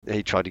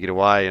he tried to get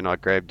away, and I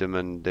grabbed him,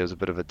 and there was a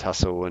bit of a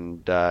tussle,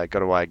 and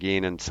got away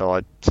again, and so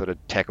I sort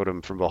of tackled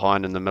him from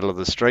behind in the middle of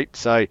the street.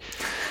 So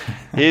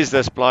here's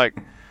this bloke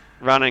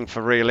running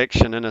for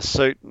re-election in a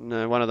suit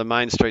in one of the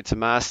main streets of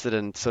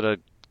Masterton, sort of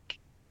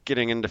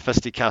getting into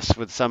fisticuffs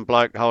with some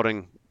bloke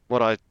holding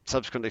what I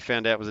subsequently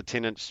found out was a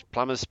 10-inch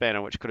plumber's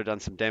spanner, which could have done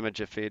some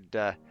damage if he'd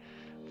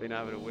been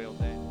able to wield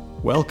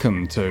that.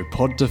 Welcome to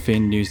Pod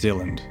Defend New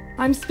Zealand.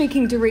 I'm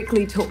speaking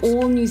directly to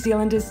all New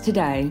Zealanders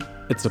today.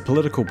 It's a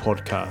political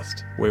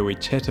podcast where we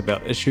chat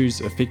about issues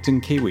affecting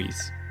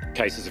Kiwis.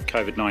 Cases of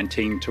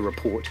COVID-19 to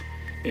report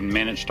in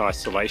managed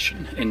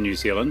isolation in New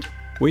Zealand.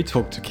 We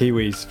talk to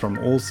Kiwis from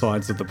all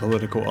sides of the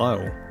political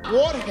aisle.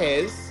 What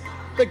has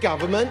the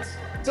government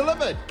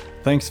delivered?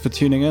 Thanks for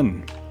tuning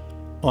in.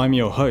 I'm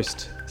your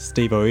host,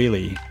 Steve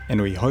O'Ely, and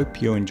we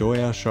hope you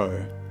enjoy our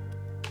show.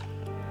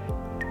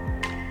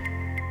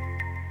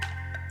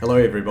 Hello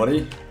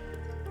everybody.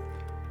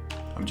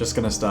 I'm just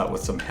going to start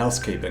with some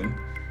housekeeping.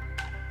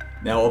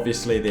 Now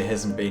obviously there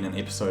hasn't been an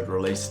episode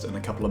released in a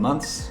couple of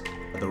months.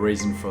 The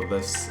reason for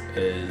this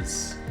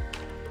is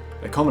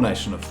a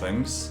combination of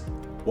things.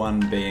 One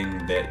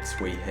being that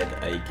we had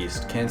a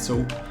guest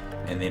cancel,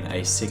 and then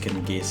a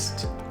second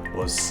guest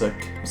was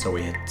sick, so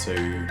we had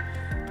to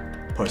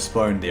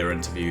postpone their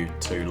interview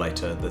to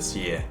later this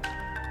year.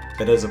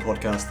 It is a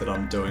podcast that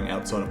I'm doing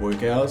outside of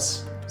work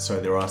hours, so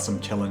there are some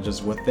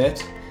challenges with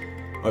that.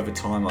 Over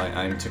time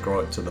I aim to grow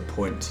it to the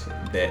point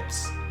that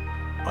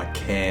I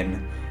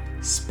can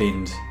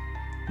spend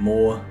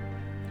more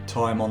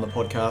time on the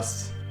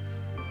podcast.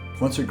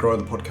 Once we grow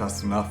the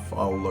podcast enough,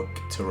 I'll look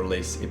to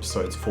release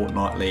episodes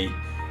fortnightly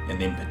and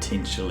then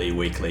potentially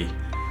weekly.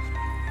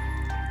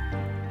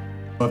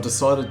 I've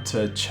decided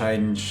to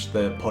change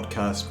the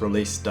podcast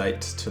release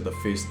date to the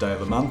first day of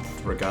the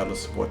month,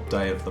 regardless of what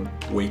day of the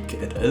week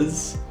it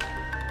is.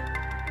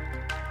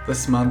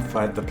 This month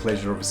I had the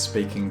pleasure of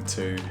speaking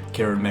to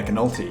Kieran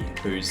McAnulty,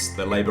 who's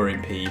the Labour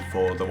MP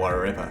for the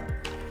Wairarapa.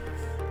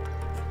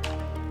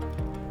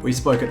 We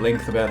spoke at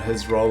length about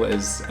his role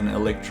as an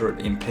electorate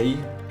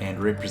MP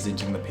and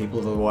representing the people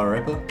of the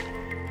Wairarapa.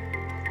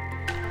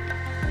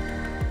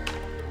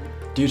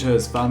 Due to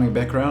his farming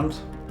background,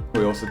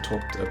 we also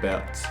talked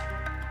about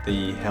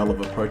the hell of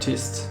a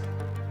protest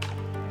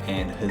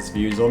and his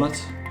views on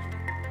it.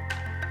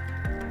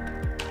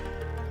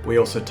 We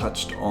also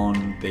touched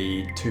on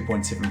the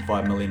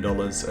 $2.75 million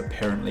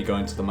apparently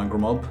going to the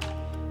mongrel mob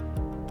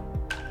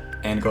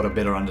and got a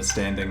better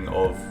understanding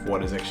of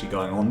what is actually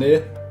going on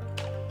there.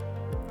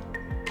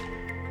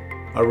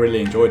 I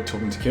really enjoyed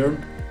talking to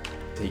Kieran.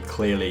 He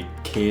clearly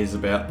cares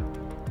about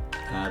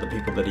the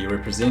people that he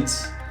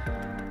represents.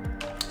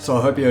 So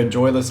I hope you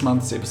enjoy this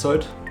month's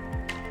episode.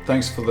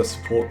 Thanks for the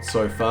support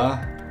so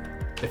far.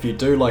 If you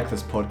do like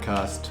this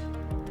podcast,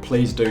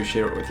 please do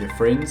share it with your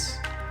friends.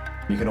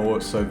 You can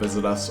also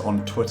visit us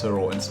on Twitter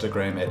or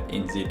Instagram at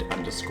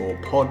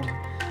NZ_pod.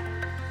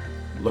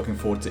 Looking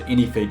forward to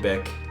any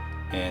feedback,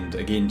 and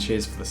again,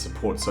 cheers for the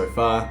support so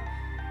far.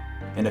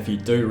 And if you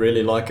do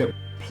really like it,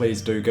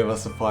 please do give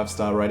us a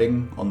 5-star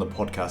rating on the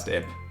podcast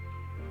app.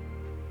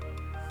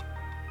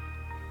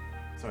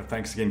 So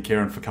thanks again,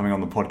 Kieran, for coming on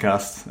the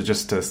podcast.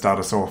 Just to start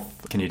us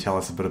off, can you tell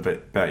us a bit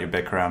about your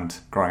background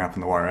growing up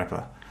in the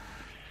Wairarapa?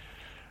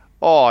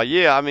 Oh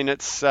yeah, I mean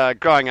it's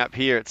growing up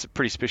here. It's a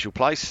pretty special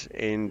place,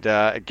 and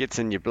it gets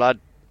in your blood.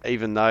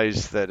 Even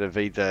those that have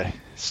either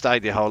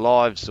stayed their whole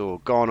lives or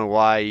gone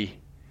away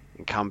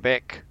and come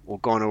back, or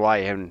gone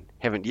away and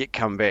haven't yet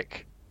come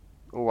back,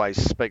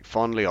 always speak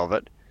fondly of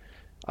it.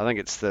 I think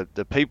it's the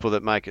people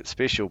that make it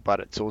special, but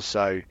it's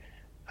also,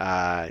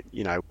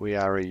 we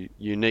are a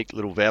unique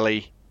little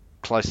valley,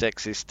 close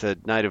access to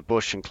native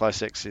bush and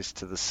close access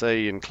to the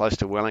sea, and close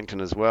to Wellington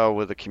as well,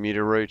 with a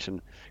commuter route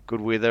and good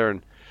weather,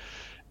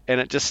 and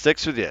it just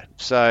sticks with you.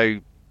 So,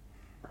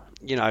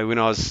 when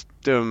I was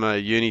doing my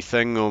uni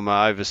thing or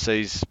my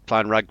overseas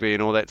playing rugby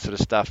and all that sort of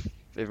stuff,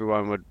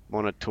 everyone would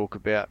want to talk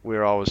about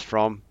where I was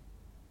from.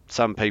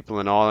 Some people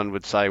in Ireland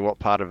would say what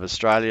part of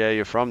Australia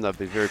you're from. They'd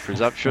be very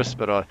presumptuous,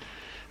 but I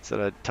sort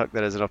of took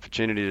that as an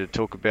opportunity to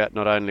talk about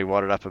not only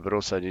Wairarapa but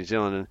also New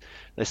Zealand. And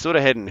they sort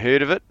of hadn't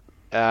heard of it.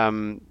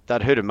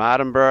 They'd heard of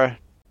Martinborough.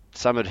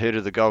 Some had heard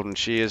of the Golden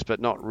Shears, but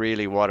not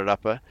really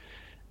Wairarapa.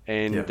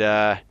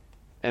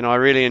 And I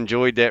really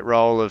enjoyed that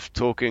role of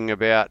talking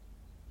about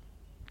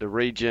the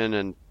region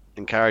and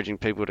encouraging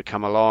people to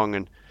come along.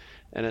 And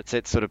it's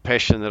that sort of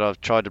passion that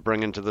I've tried to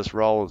bring into this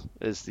role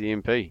as the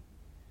MP.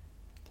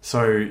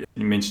 So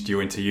you mentioned you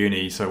went to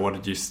uni, so what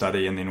did you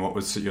study, and then what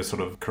was your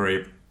sort of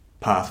career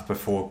path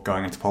before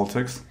going into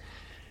politics?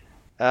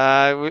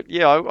 I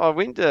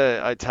went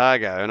to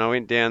Otago, and I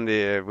went down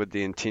there with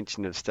the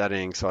intention of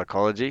studying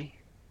psychology.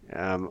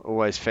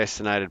 Always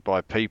fascinated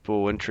by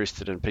people,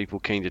 interested in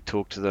people, keen to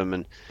talk to them,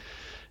 and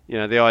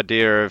the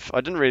idea of, I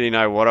didn't really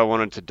know what I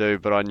wanted to do,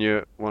 but I knew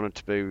it wanted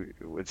to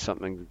be with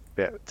something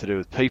to do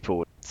with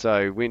people.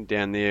 So went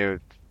down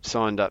there,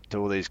 signed up to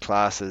all these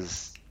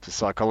classes for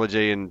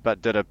psychology,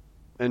 but did a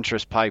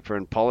interest paper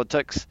in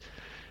politics,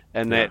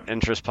 and that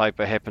interest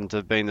paper happened to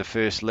have been the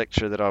first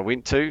lecture that I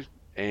went to,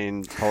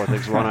 and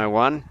Politics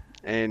 101.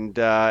 And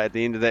at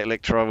the end of that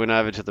lecture, I went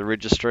over to the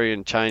registry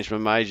and changed my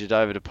major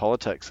over to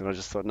politics. And I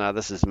just thought, no,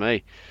 this is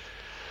me.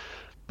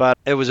 But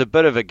it was a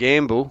bit of a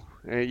gamble.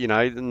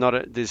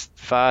 There's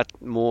far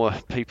more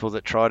people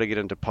that try to get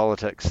into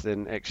politics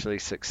than actually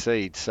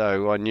succeed.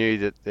 So I knew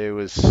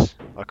that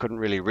I couldn't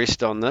really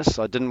rest on this.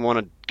 I didn't want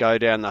to go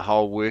down the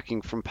whole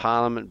working from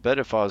Parliament bit.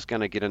 If I was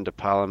going to get into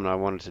Parliament, I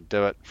wanted to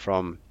do it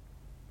from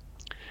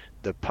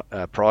the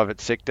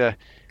private sector.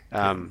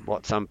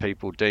 What some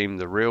people deem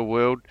the real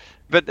world.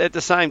 But at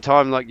the same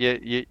time, like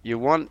you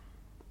want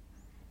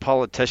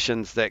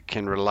politicians that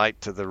can relate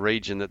to the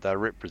region that they're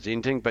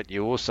representing, but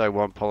you also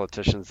want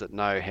politicians that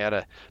know how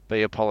to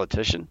be a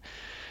politician.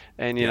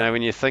 And,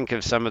 when you think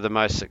of some of the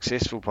most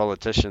successful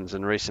politicians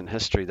in recent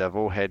history, they've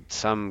all had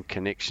some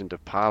connection to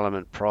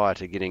Parliament prior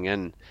to getting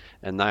in,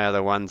 and they are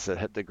the ones that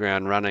hit the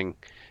ground running,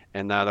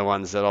 and they're the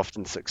ones that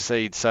often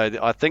succeed. So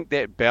I think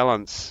that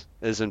balance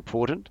is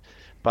important,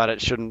 but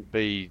it shouldn't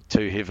be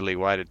too heavily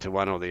weighted to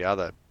one or the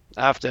other.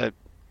 After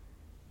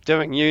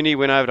doing uni,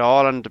 went over to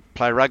Ireland to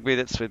play rugby.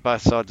 That's where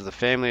both sides of the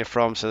family are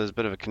from, so there's a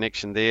bit of a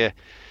connection there.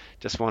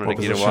 Just wanted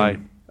to get away.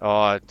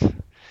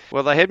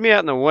 Well, they had me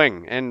out in the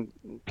wing, and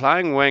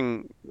playing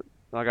wing,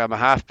 like I'm a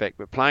halfback,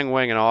 but playing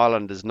wing in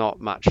Ireland is not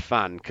much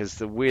fun because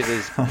the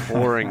weather's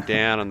pouring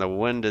down and the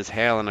wind is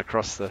howling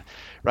across the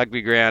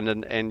rugby ground,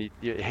 and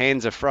your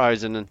hands are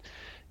frozen, and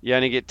you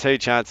only get 2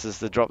 chances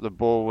to drop the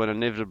ball, and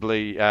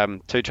inevitably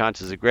 2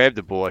 chances to grab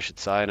the ball, I should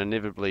say, and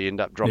inevitably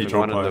end up dropping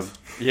one of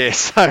them. Yeah,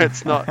 so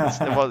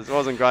it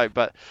wasn't great,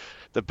 but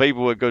the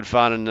people were good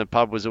fun, and the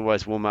pub was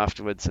always warm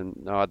afterwards,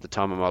 and I had the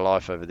time of my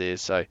life over there.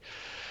 So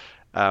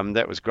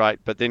that was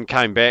great. But then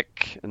came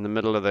back in the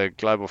middle of the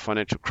global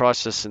financial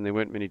crisis, and there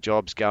weren't many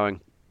jobs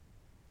going.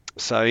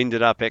 So I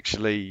ended up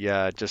actually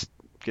just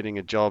getting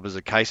a job as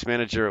a case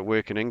manager at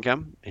Work and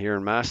Income here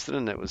in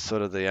Masterton. That was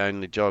sort of the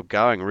only job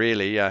going,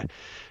 really,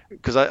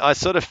 because I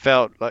sort of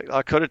felt like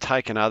I could have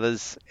taken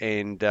others,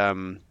 and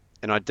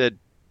I did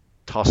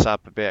toss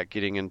up about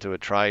getting into a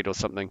trade or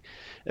something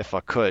if I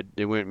could.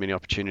 There weren't many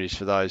opportunities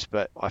for those,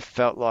 but I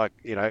felt like,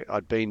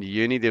 I'd been to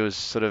uni. There was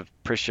sort of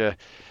pressure.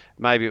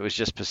 Maybe it was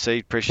just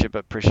perceived pressure,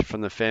 but pressure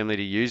from the family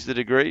to use the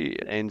degree.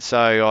 And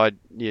so I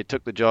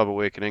took the job at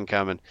Work and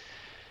Income, and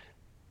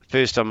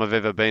first time I've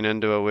ever been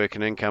into a Work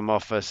and Income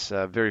office.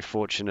 Very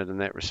fortunate in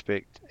that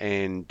respect,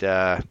 and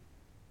it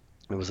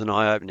was an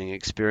eye-opening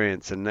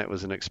experience, and that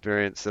was an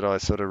experience that I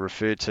sort of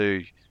refer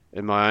to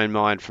in my own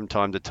mind from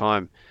time to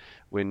time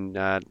when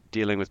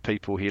dealing with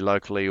people here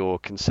locally or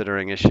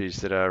considering issues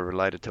that are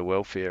related to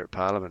welfare at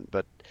Parliament.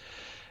 But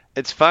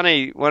it's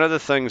funny, one of the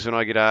things when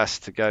I get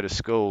asked to go to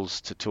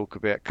schools to talk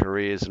about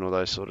careers and all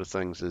those sort of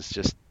things is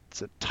just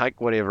to take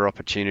whatever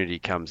opportunity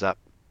comes up,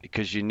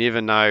 because you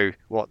never know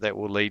what that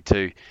will lead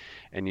to,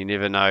 and you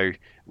never know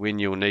when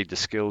you'll need the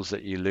skills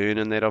that you learn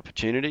in that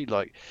opportunity.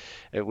 Like,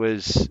 it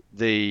was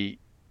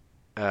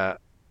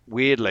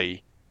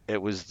weirdly,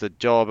 it was the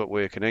job at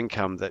Work and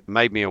Income that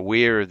made me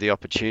aware of the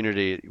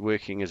opportunity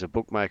working as a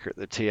bookmaker at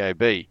the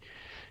TAB,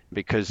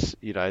 because,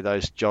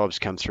 those jobs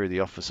come through the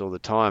office all the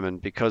time.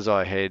 And because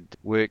I had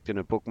worked in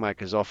a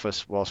bookmaker's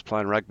office whilst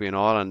playing rugby in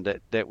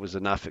Ireland, that was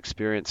enough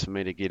experience for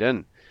me to get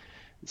in.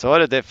 So I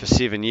did that for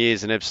 7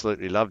 years and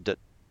absolutely loved it.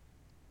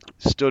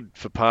 Stood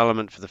for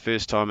Parliament for the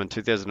first time in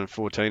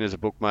 2014 as a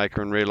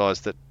bookmaker, and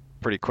realised that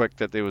pretty quick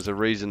that there was a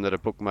reason that a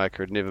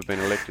bookmaker had never been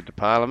elected to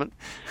Parliament,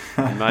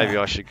 and maybe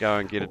I should go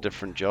and get a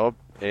different job.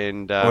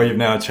 And well, you've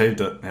now achieved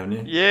it, haven't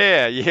you?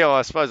 Yeah,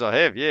 I suppose I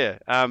have. Yeah,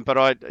 but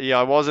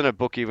I wasn't a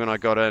bookie when I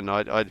got in.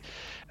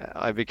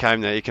 I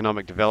became the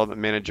economic development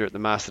manager at the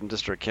Masterton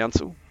District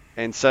Council,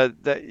 and so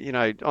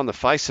that, on the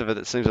face of it,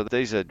 it seems like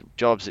these are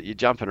jobs that you're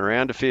jumping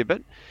around a fair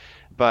bit,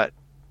 but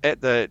at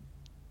the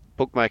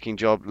bookmaking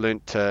job,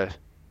 learnt to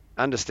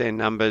understand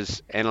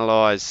numbers,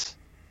 analyse,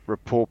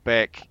 report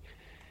back.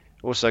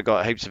 Also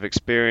got heaps of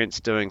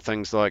experience doing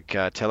things like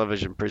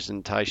television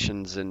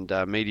presentations and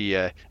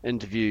media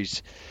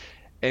interviews.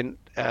 And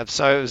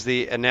so it was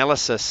the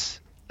analysis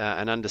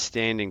and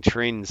understanding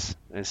trends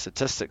and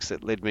statistics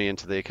that led me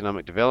into the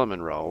economic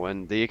development role.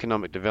 And the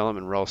economic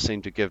development role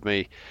seemed to give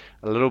me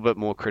a little bit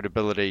more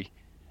credibility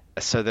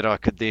so that I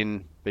could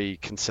then be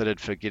considered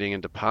for getting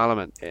into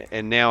Parliament.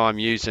 And now I'm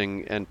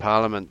using in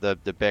Parliament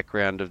the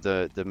background of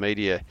the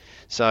media.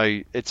 So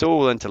it's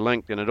all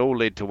interlinked, and it all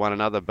led to one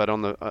another. But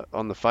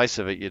on the face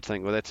of it, you'd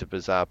think, well, that's a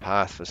bizarre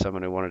path for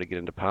someone who wanted to get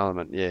into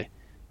Parliament. Yeah.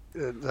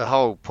 The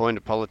whole point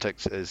of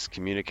politics is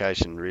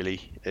communication,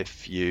 really.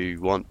 If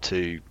you want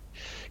to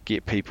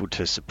get people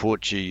to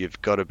support you,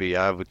 you've got to be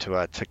able to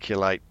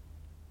articulate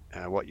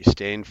what you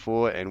stand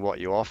for and what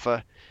you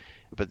offer.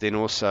 But then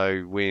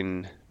also,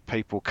 when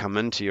people come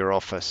into your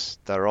office,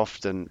 they're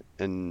often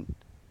in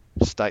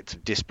states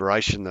of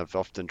desperation. They've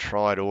often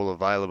tried all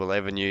available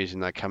avenues,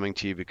 and they're coming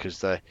to you because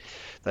they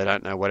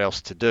don't know what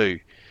else to do.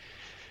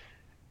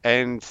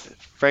 And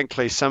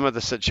frankly, some of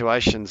the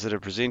situations that are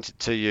presented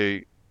to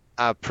you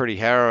are pretty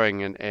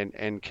harrowing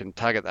and can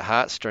tug at the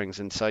heartstrings.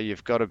 And so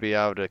you've got to be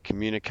able to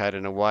communicate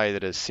in a way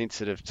that is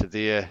sensitive to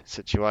their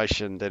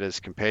situation, that is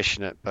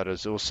compassionate, but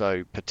is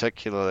also,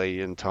 particularly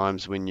in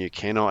times when you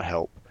cannot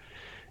help,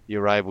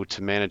 you're able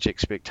to manage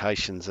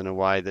expectations in a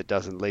way that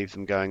doesn't leave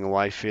them going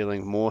away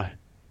feeling more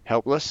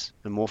helpless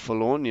and more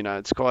forlorn.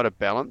 It's quite a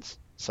balance.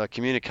 So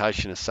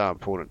communication is so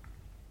important.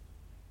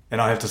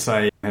 And I have to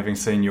say, having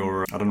seen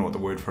your, I don't know what the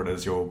word for it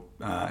is, your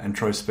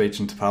intro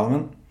speech into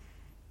Parliament.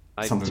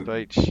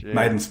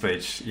 Maiden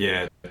speech,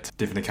 yeah. It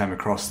definitely came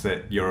across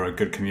that you're a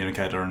good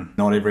communicator, and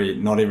not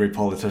every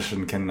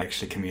politician can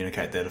actually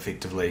communicate that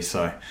effectively.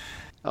 So,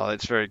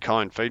 that's very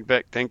kind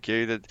feedback. Thank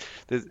you.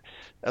 There's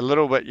a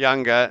little bit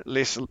younger,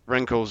 less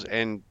wrinkles,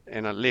 and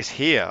less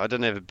hair. I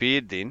didn't have a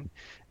beard then,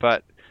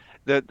 but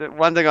the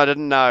one thing I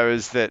didn't know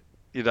is that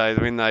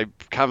when they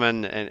come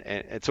in, and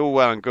it's all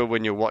well and good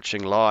when you're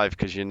watching live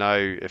because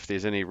if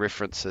there's any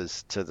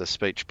references to the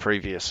speech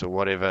previous or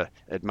whatever,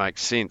 it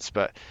makes sense.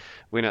 But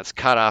when it's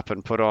cut up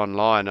and put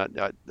online,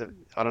 I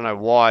don't know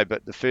why,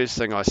 but the first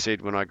thing I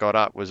said when I got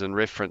up was in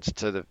reference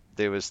to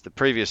the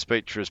previous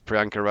speech was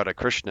Priyanka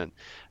Radhakrishnan, a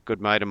good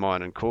mate of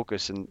mine in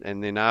caucus, and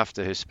then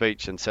after her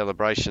speech in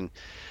celebration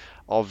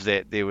of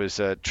that, there was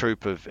a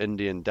troupe of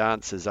Indian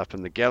dancers up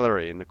in the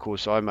gallery, and of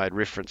course I made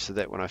reference to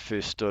that when I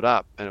first stood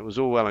up, and it was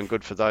all well and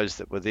good for those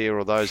that were there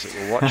or those that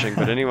were watching,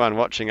 but anyone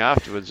watching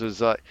afterwards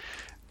was like,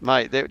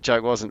 mate, that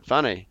joke wasn't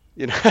funny.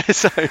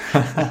 So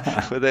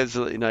with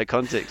absolutely no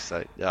context.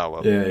 So,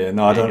 well. Yeah.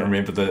 No, I don't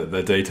remember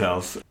the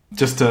details.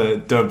 Just to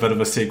do a bit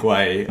of a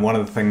segue, one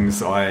of the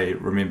things I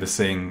remember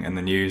seeing in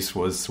the news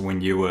was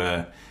when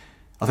I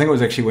think it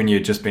was actually when you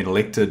had just been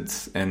elected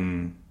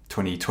in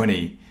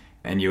 2020,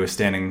 and you were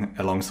standing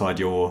alongside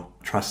your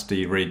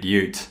trusty red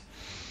ute.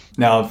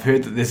 Now, I've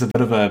heard that there's a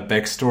bit of a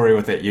backstory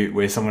with that ute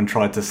where someone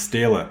tried to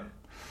steal it.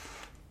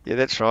 Yeah,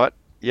 that's right.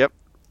 Yep.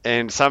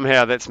 And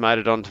somehow that's made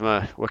it onto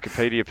my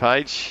Wikipedia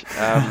page.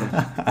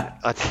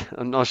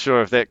 I'm not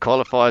sure if that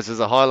qualifies as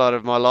a highlight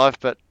of my life,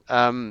 but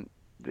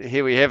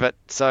here we have it.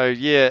 So,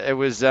 yeah, it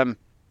was in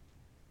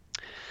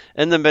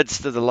the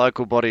midst of the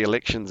local body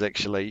elections,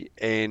 actually,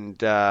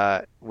 and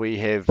we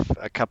have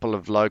a couple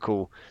of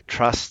local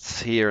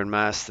trusts here in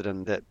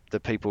Masterton that the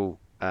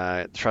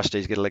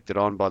trustees get elected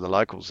on by the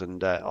locals,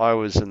 and I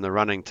was in the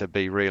running to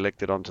be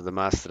re-elected onto the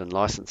Masterton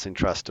Licensing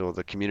Trust, or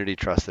the community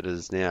trust that it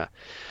is now.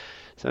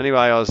 So anyway,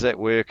 I was at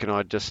work and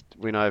I just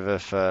went over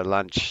for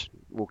lunch,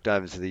 walked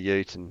over to the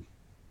ute and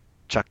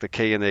chucked the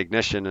key in the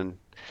ignition, and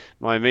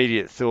my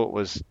immediate thought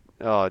was,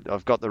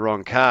 I've got the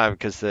wrong car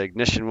because the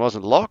ignition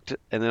wasn't locked,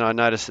 and then I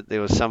noticed that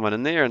there was someone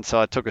in there, and so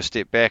I took a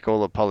step back,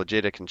 all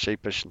apologetic and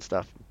sheepish and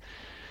stuff.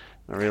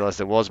 I realised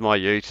it was my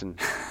ute and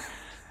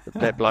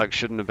that bloke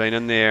shouldn't have been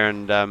in there,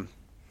 and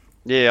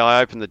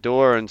I opened the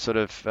door and sort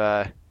of,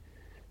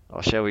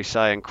 shall we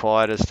say,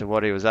 inquired as to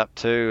what he was up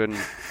to,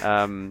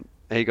 and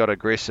he got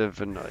aggressive,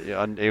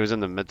 and he was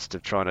in the midst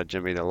of trying to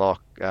jimmy the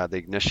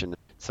ignition.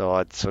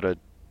 So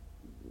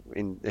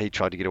he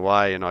tried to get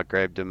away, and I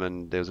grabbed him,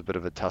 and there was a bit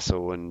of a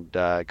tussle, and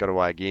got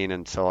away again.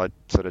 And so I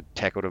sort of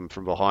tackled him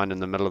from behind in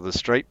the middle of the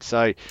street.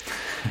 So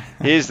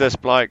here's this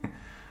bloke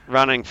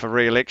running for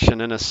re-election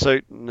in a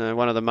suit in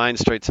one of the main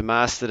streets of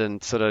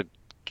Masterton, sort of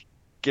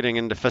getting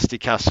into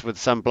fisticuffs with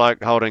some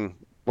bloke holding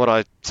what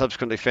I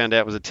subsequently found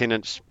out was a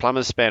 10-inch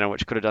plumber's spanner,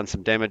 which could have done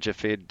some damage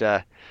if he'd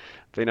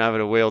been able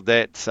to wield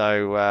that.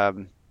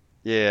 So,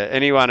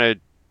 anyone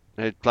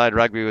who'd played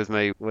rugby with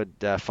me would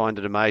find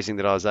it amazing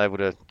that I was able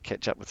to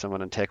catch up with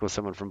someone and tackle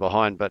someone from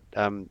behind. But,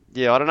 I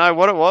don't know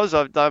what it was.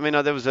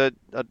 There was the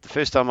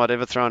first time I'd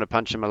ever thrown a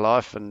punch in my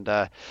life, and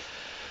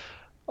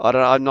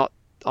I'm not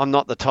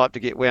the type to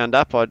get wound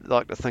up. I'd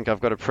like to think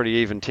I've got a pretty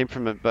even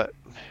temperament, but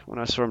when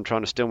I saw him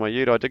trying to steal my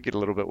ute, I did get a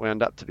little bit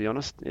wound up, to be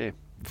honest. Yeah.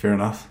 Fair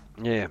enough.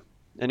 Yeah.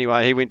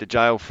 Anyway, he went to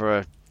jail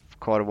for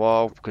quite a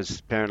while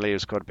because apparently he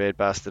was quite a bad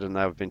bastard and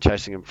they've been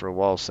chasing him for a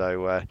while.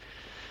 So,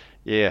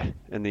 in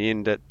the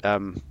end it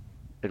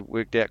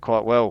worked out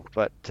quite well.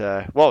 But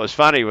what was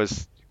funny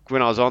was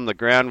when I was on the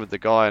ground with the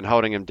guy and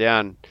holding him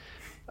down,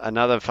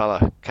 another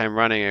fella came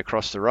running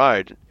across the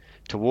road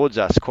towards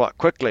us quite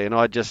quickly, and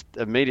I just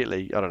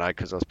immediately, I don't know,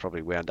 because I was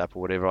probably wound up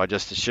or whatever, I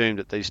just assumed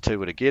that these two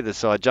were together.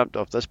 So I jumped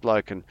off this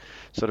bloke and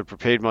sort of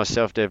prepared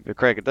myself to have a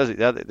crack at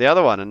the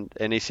other one,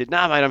 and he said,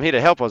 "No, mate, I'm here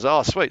to help." I was,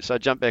 "Oh, sweet." So I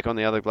jumped back on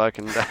the other bloke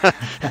and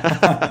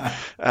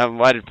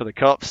waited for the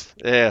cops.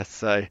 Yeah,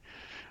 so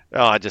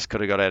I just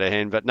could have got out of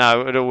hand, but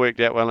no, it all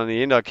worked out well in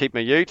the end. I keep my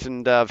ute,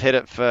 and I've had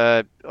it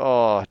for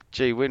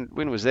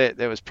when was that?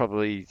 That was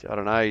probably, I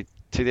don't know,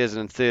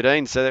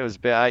 2013. So that was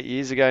about 8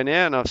 years ago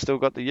now, and I've still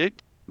got the ute.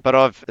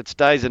 But its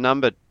days are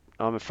numbered,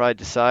 I'm afraid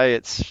to say.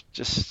 It's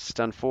just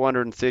done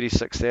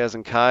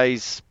 436,000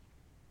 Ks.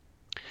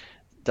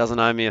 Doesn't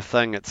owe me a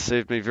thing. It's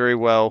served me very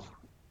well.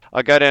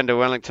 I go down to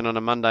Wellington on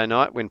a Monday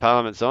night when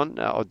Parliament's on.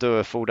 I'll do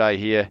a full day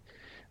here,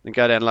 then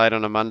go down late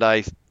on a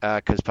Monday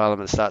because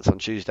Parliament starts on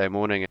Tuesday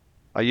morning.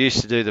 I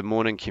used to do the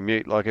morning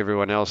commute like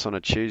everyone else on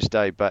a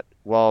Tuesday, but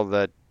while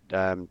the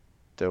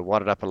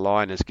Wairarapa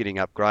line is getting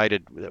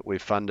upgraded that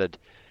we've funded,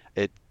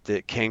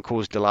 it can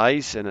cause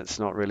delays, and it's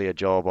not really a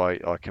job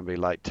I can be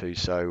late to.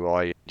 So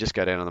I just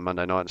go down on the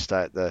Monday night and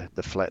stay at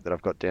the flat that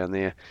I've got down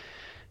there,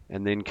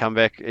 and then come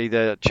back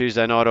either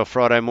Tuesday night or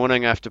Friday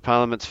morning after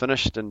Parliament's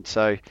finished. And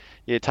so,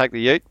 yeah, take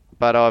the ute.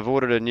 But I've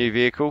ordered a new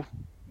vehicle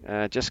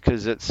just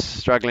because it's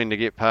struggling to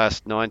get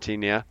past 90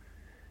 now,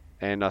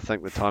 and I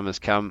think the time has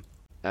come.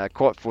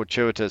 Quite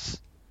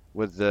fortuitous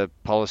with the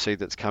policy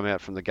that's come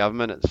out from the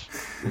government.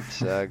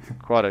 It's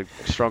quite a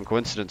strong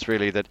coincidence,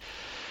 really,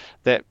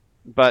 that.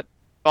 But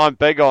I'm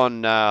big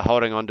on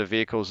holding on to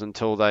vehicles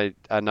until they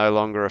are no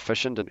longer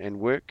efficient and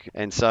work.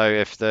 And so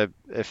if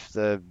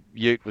the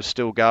ute was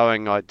still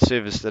going, I'd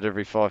service it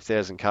every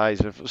 5,000 k's.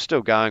 If it was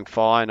still going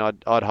fine,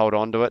 I'd hold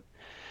on to it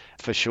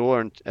for sure.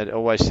 And it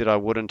always said I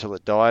would until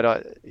it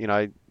died.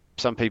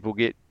 Some people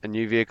get a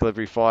new vehicle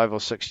every 5 or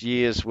 6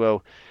 years.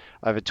 Well,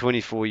 over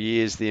 24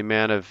 years, the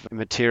amount of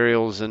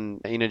materials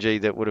and energy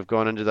that would have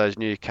gone into those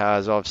new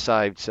cars I've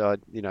saved. So,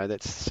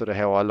 that's sort of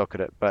how I look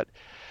at it. But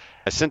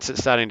since it's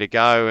starting to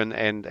go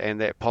and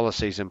that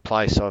policy's in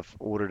place, I've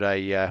ordered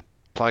a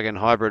plug-in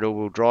hybrid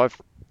all-wheel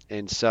drive.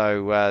 And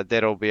so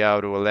that'll be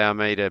able to allow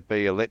me to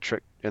be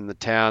electric in the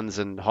towns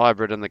and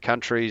hybrid in the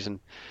countries and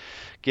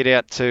get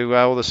out to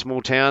all the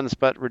small towns,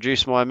 but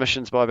reduce my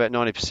emissions by about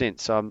 90%.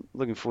 So I'm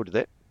looking forward to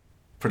that.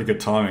 Pretty good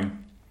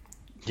timing.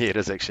 Yeah, it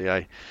is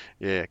actually,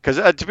 yeah. Because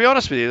to be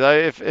honest with you, though,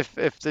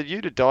 if the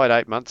ute had died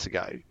 8 months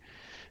ago,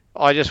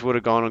 I just would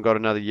have gone and got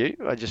another ute.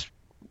 I just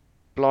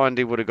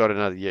blindly would have got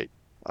another ute.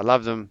 I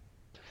love them.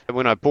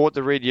 When I bought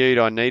the red ute,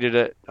 I needed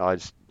it. I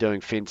was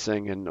doing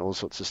fencing and all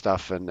sorts of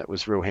stuff, and it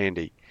was real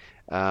handy.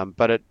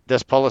 But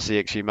this policy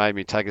actually made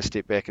me take a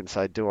step back and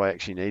say, do I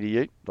actually need a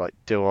ute? Like,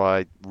 do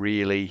I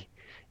really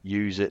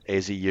use it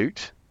as a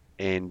ute?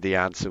 And the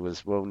answer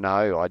was, well,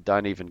 no, I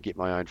don't even get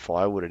my own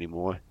firewood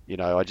anymore.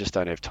 I just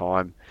don't have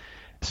time.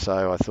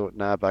 So I thought,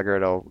 nah, bugger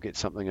it, I'll get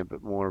something a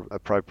bit more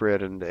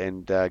appropriate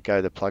and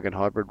go the plug-in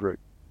hybrid route.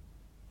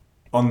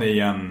 On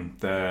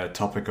the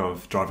topic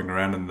of driving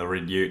around in the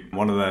red ute,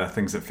 one of the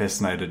things that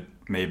fascinated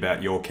me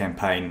about your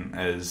campaign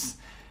is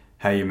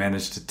how you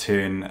managed to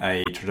turn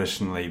a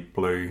traditionally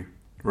blue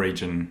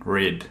region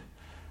red.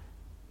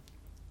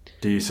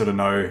 Do you sort of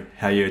know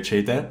how you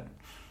achieved that?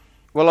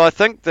 Well, I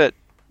think that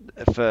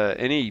for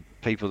any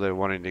people that are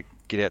wanting to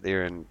get out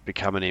there and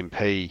become an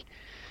MP,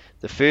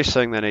 the first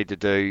thing they need to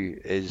do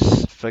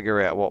is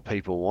figure out what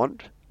people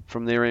want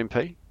from their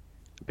MP,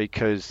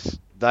 because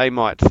they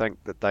might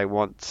think that they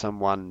want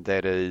someone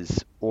that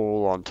is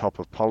all on top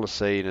of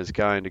policy and is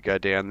going to go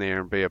down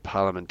there and be a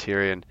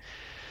parliamentarian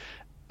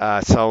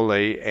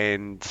solely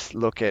and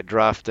look at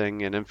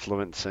drafting and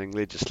influencing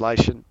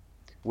legislation.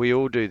 We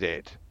all do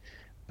that,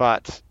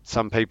 but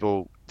some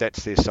people,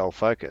 that's their sole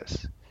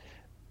focus.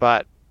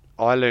 But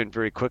I learned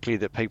very quickly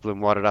that people in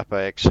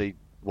Wairarapa actually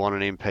want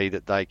an MP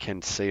that they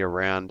can see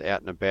around,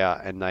 out and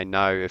about, and they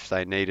know if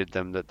they needed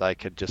them that they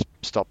could just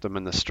stop them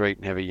in the street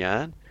and have a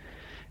yarn.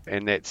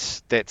 And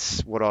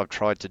that's what I've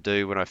tried to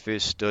do when I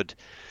first stood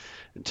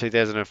in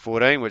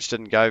 2014, which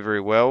didn't go very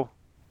well.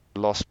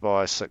 Lost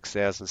by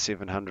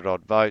 6,700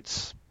 odd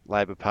votes.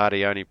 Labour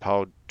Party only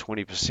polled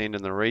 20%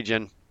 in the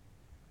region.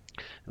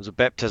 It was a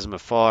baptism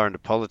of fire into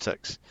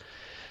politics.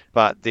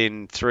 But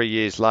then 3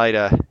 years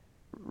later,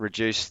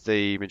 reduced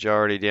the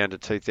majority down to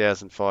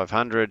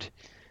 2,500.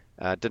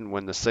 Didn't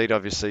win the seat,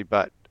 obviously,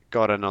 but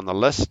got in on the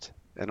list.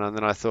 And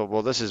then I thought,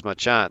 well, this is my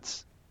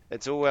chance.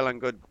 It's all well and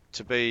good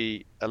to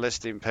be a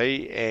list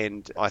MP,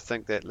 and I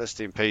think that list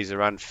MPs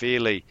are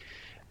unfairly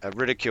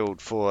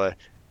ridiculed for,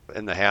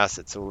 in the House,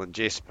 it's all in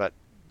jest, but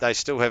they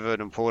still have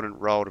an important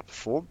role to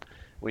perform.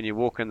 When you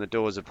walk in the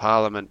doors of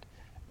Parliament,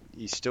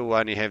 you still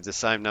only have the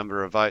same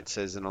number of votes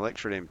as an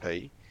electorate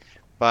MP,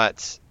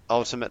 but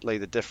ultimately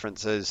the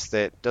difference is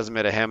that it doesn't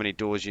matter how many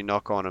doors you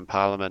knock on in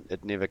Parliament,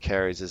 it never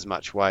carries as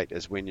much weight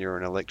as when you're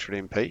an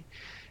electorate MP.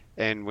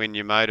 And when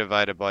you're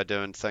motivated by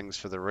doing things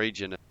for the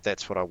region,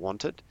 that's what I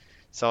wanted.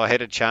 So I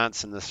had a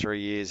chance in the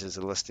 3 years as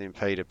a list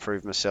MP to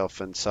prove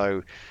myself, and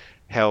so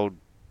held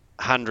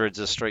hundreds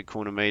of street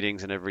corner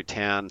meetings in every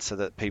town so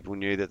that people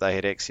knew that they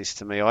had access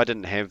to me. I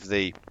didn't have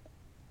the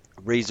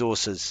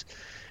resources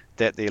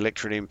that the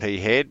electorate MP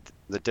had.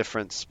 The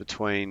difference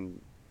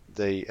between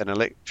an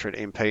electorate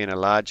MP and a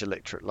large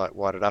electorate like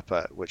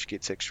Wairarapa, which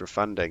gets extra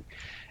funding,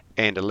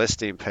 and a list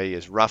MP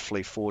is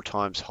roughly 4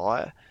 times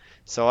higher.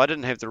 So I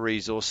didn't have the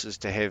resources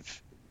to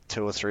have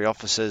 2 or 3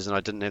 offices, and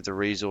I didn't have the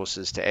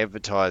resources to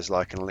advertise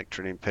like an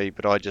electorate MP,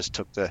 but I just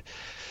took the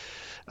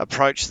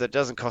approach that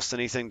doesn't cost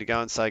anything to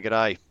go and say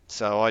g'day.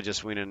 So I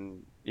just went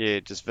and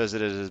just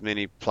visited as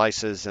many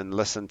places and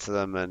listened to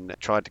them and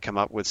tried to come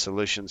up with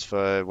solutions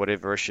for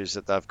whatever issues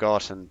that they've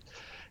got,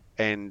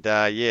 and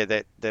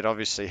that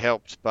obviously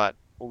helped. But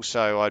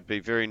also I'd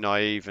be very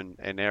naive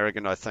and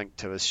arrogant, I think,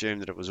 to assume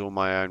that it was all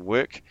my own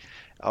work.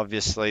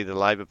 Obviously, the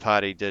Labour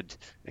Party did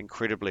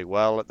incredibly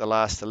well at the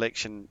last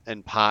election,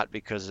 in part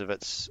because of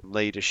its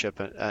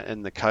leadership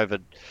in the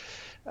COVID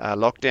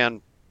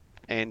lockdown.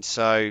 And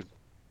so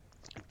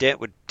that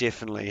would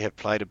definitely have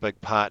played a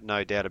big part,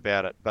 no doubt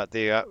about it. But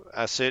there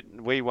are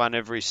certain, we won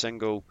every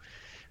single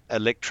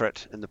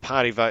electorate in the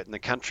party vote in the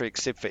country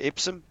except for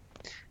Epsom.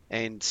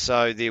 And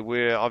so there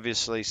were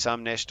obviously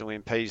some National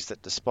MPs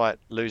that, despite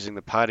losing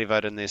the party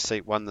vote in their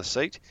seat, won the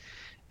seat.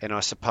 And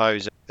I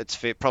suppose it's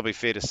probably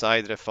fair to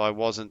say that if I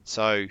wasn't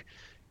so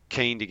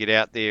keen to get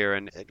out there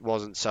and it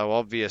wasn't so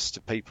obvious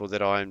to people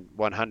that I'm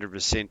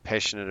 100%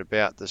 passionate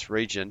about this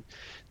region,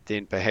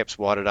 then perhaps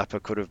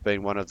Wairarapa could have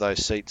been one of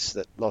those seats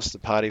that lost the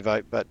party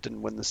vote but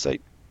didn't win the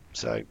seat.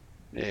 So,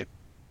 yeah.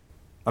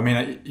 I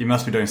mean, you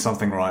must be doing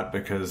something right,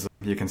 because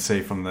you can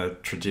see from the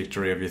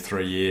trajectory of your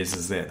 3 years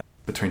is that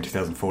between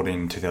 2014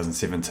 and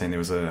 2017 there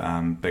was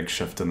a big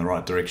shift in the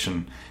right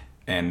direction,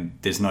 and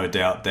there's no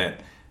doubt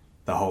that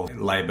the whole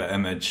Labour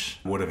image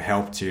would have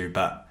helped you,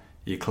 but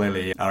you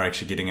clearly are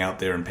actually getting out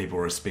there and people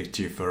respect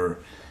you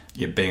for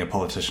you being a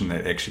politician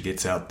that actually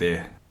gets out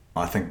there.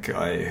 I think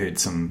I heard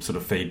some sort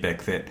of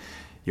feedback that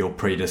your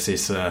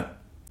predecessor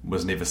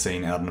was never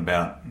seen out and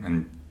about,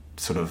 and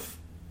sort of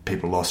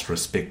people lost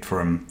respect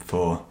for him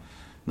for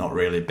not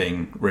really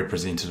being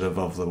representative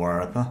of the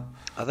Wairarapa.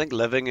 I think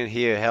living in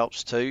here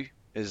helps too,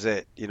 is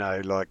that,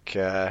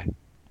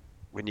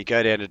 when you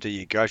go down to do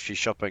your grocery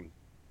shopping,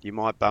 you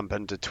might bump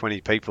into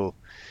 20 people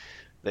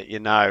that you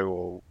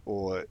know,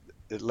 or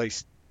at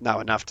least know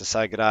enough to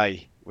say good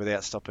day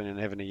without stopping and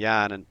having a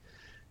yarn, and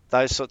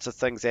those sorts of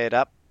things add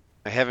up.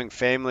 Having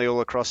family all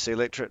across the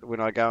electorate, when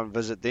I go and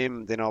visit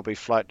them, then I'll be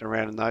floating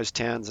around in those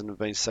towns and have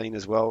been seen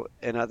as well.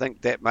 And I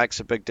think that makes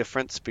a big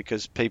difference,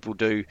 because people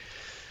do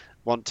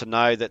want to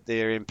know that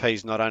their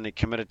MP's not only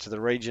committed to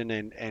the region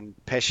and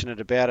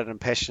passionate about it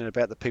and passionate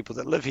about the people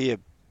that live here,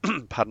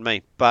 pardon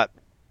me, but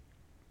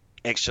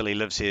actually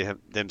lives here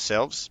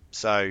themselves.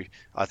 So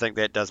I think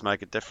that does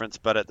make a difference.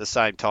 But at the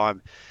same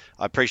time,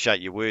 I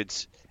appreciate your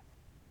words,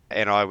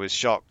 and I was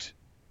shocked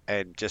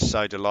and just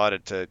so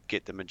delighted to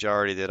get the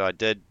majority that I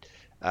did,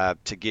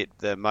 to get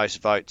the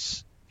most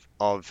votes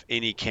of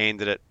any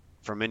candidate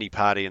from any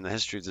party in the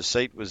history of the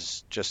seat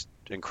was just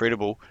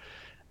incredible.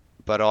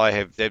 But I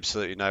have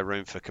absolutely no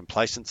room for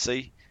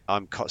complacency.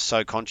 I'm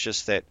so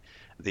conscious that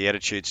the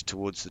attitudes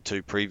towards the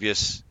two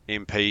previous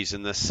MPs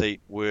in this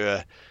seat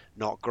were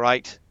not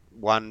great.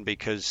 One,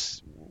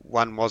 because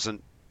one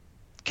wasn't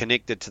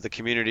connected to the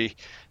community,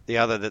 the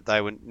other that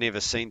they were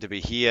never seen to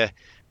be here.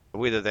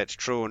 Whether that's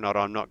true or not,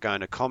 I'm not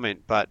going to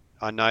comment, but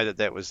I know that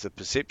that was the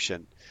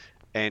perception.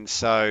 And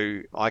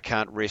so I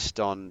can't rest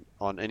on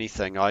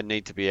anything. I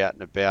need to be out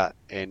and about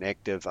and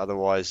active.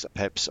 Otherwise,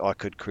 perhaps I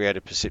could create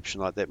a perception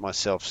like that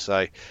myself.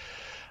 So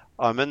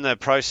I'm in the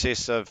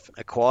process of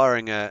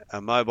acquiring a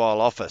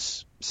mobile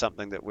office,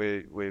 something that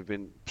we've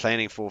been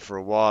planning for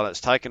a while.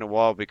 It's taken a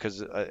while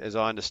because, as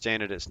I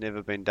understand it, it's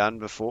never been done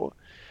before.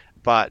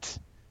 But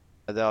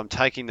I'm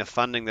taking the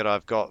funding that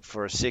I've got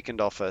for a second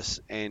office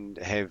and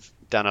have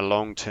done a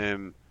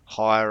long-term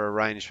hire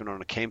arrangement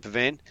on a camper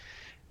van,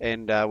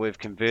 and we've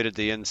converted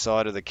the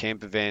inside of the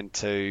camper van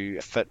to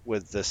fit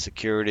with the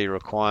security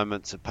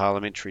requirements of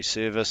parliamentary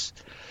service.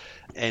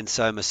 And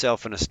so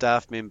myself and a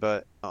staff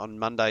member on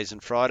Mondays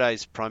and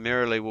Fridays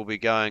primarily will be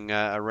going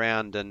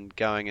around and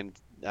going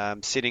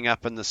and setting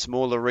up in the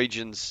smaller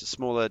regions,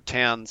 smaller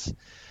towns,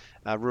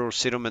 rural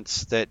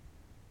settlements that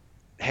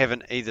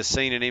haven't either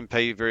seen an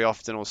MP very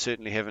often or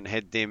certainly haven't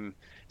had them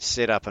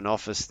set up an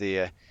office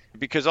there.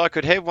 Because I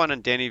could have one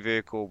in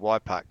Dannevirke or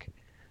Waipak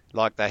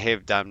like they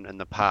have done in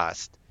the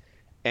past.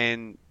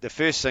 And the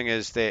first thing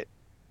is that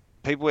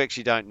people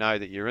actually don't know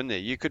that you're in there.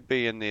 You could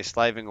be in there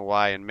slaving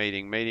away and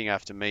meeting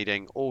after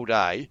meeting all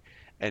day,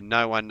 and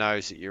no one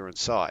knows that you're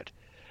inside.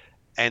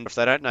 And if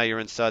they don't know you're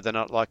inside, they're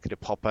not likely to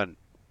pop in.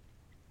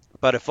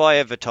 But if I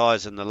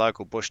advertise in the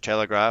local Bush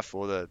Telegraph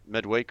or the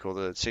Midweek or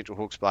the Central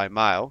Hawke's Bay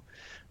Mail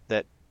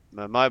that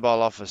my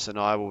mobile office and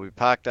I will be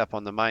parked up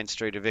on the main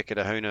street of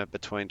Eketahuna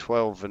between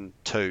 12 and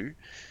 2.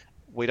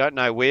 We don't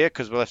know where,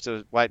 because we'll have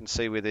to wait and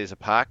see where there's a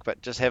park,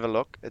 but just have a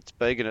look. It's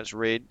big and it's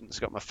red and it's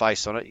got my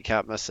face on it. You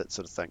can't miss it,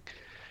 sort of thing.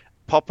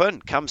 Pop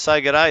in, come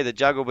say good day. The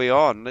jug will be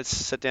on. Let's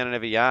sit down and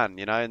have a yarn,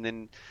 and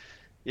then,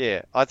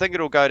 yeah, I think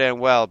it'll go down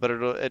well,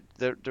 but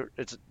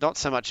it's not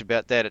so much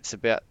about that. It's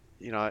about,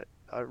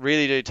 I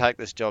really do take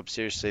this job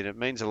seriously, and it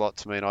means a lot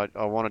to me, and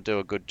I want to do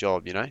a good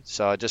job,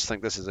 So I just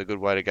think this is a good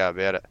way to go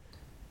about it.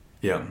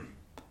 Yeah,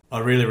 I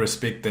really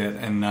respect that,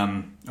 and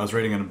I was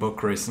reading in a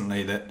book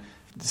recently that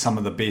some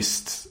of the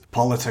best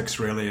politics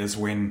really is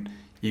when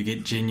you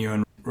get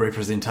genuine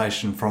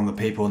representation from the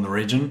people in the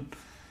region,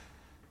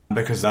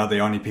 because they're the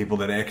only people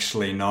that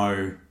actually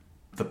know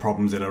the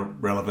problems that are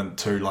relevant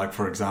to, like,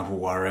 for example,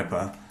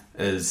 Wairarapa,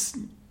 is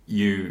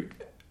you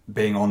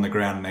being on the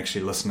ground and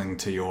actually listening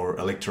to your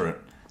electorate.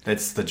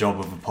 That's the job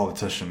of a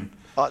politician.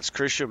 Oh, it's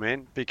crucial,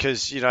 man,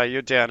 because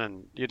you're down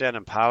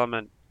in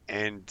Parliament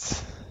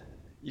and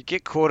you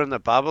get caught in the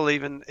bubble,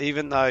 even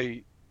though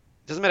it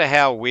doesn't matter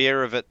how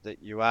aware of it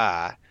that you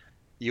are,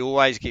 you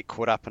always get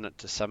caught up in it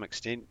to some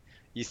extent.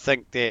 You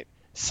think that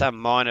some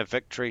minor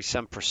victory,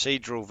 some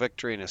procedural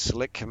victory in a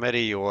select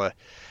committee, or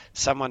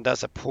someone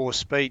does a poor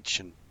speech,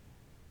 and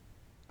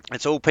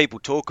it's all people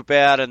talk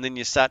about, and then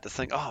you start to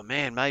think, oh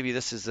man, maybe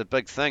this is a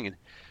big thing, and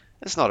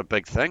it's not a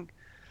big thing.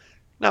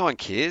 No one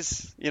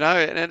cares,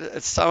 and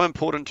it's so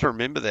important to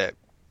remember that.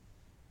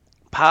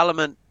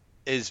 Parliament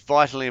is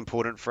vitally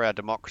important for our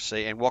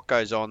democracy, and what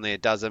goes on there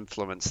does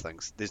influence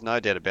things. There's no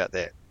doubt about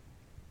that.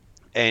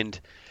 And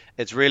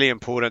it's really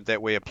important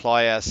that we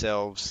apply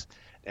ourselves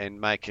and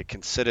make a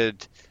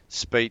considered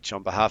speech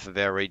on behalf of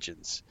our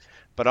regions.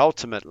 But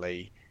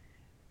ultimately,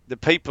 the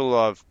people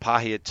of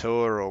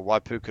Pahiatua or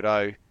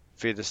Waipukuro,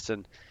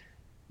 Featherston,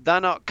 they're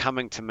not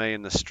coming to me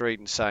in the street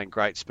and saying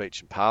great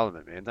speech in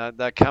Parliament, man.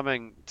 They're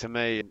coming to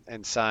me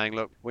and saying,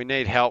 look, we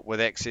need help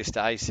with access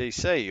to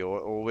ACC,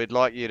 or we'd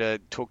like you to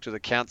talk to the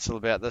council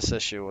about this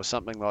issue, or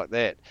something like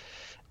that.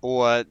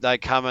 Or they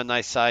come and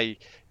they say,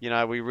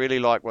 we really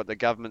like what the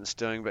government's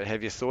doing, but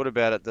have you thought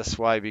about it this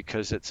way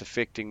because it's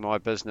affecting my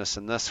business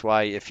in this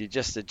way? If you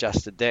just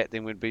adjusted that,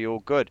 then we'd be all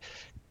good.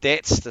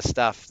 That's the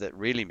stuff that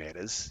really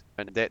matters,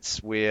 and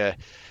that's where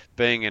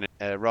being in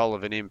a role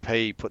of an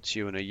MP puts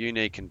you in a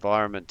unique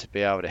environment to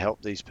be able to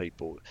help these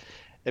people.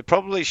 It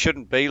probably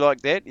shouldn't be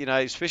like that,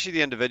 especially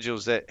the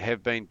individuals that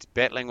have been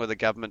battling with a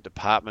government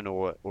department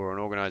or an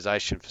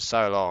organisation for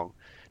so long,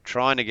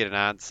 trying to get an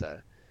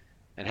answer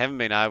and haven't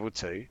been able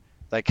to.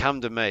 They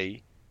come to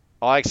me,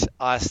 I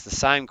ask the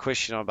same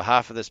question on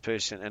behalf of this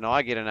person, and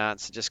I get an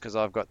answer just because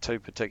I've got two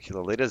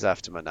particular letters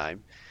after my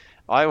name.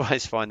 I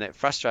always find that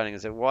frustrating.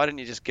 Is that why didn't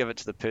you just give it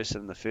to the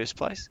person in the first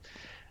place?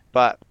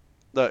 But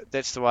look,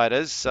 that's the way it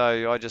is.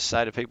 So I just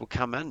say to people,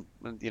 come in,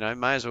 and,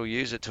 may as well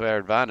use it to our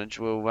advantage.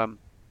 We'll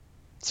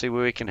see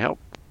where we can help.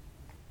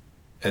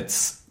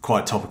 It's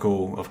quite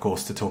topical, of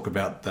course, to talk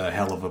about the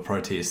hell of a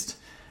protest.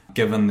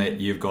 Given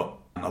that you've got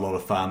a lot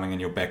of farming in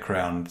your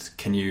background,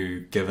 can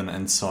you give an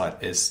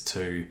insight as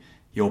to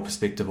your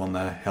perspective on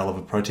the hell of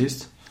a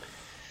protest?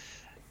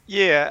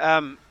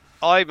 Yeah,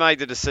 I made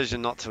the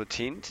decision not to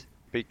attend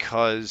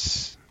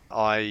because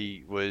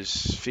I was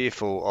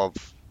fearful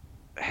of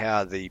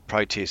how the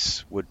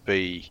protests would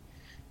be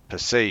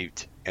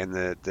perceived and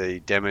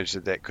the damage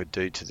that could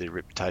do to the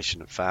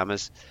reputation of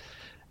farmers.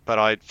 But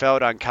I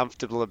felt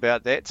uncomfortable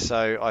about that,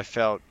 so I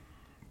felt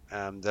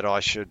that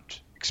I should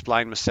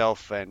explain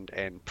myself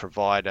and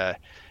provide a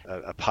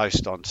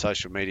post on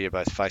social media,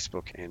 both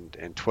Facebook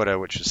and Twitter,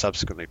 which was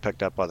subsequently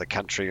picked up by the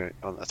country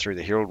through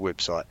the Herald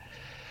website.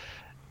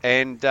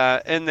 And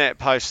in that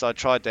post, I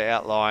tried to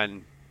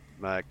outline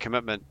my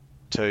commitment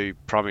to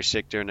primary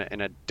sector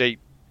and a deep,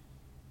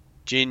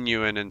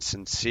 genuine and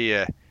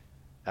sincere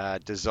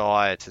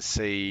desire to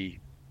see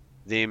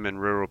them and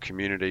rural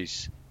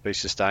communities be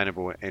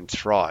sustainable and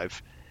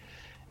thrive.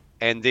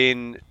 And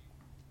then,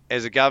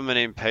 as a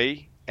government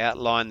MP,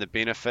 outline the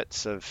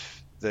benefits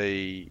of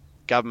the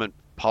government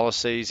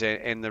policies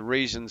and the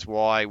reasons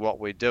why what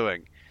we're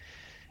doing.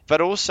 But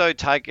also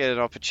take it an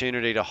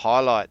opportunity to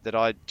highlight that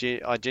I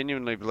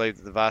genuinely believe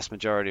that the vast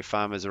majority of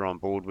farmers are on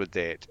board with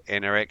that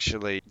and are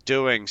actually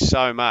doing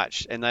so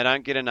much, and they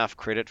don't get enough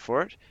credit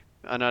for it.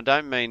 And I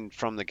don't mean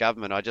from the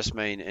government, I just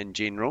mean in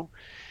general.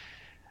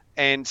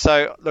 And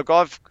so, look,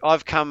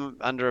 I've come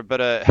under a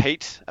bit of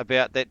heat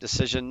about that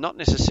decision, not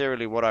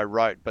necessarily what I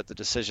wrote, but the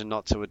decision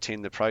not to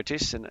attend the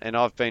protests, and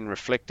I've been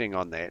reflecting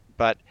on that.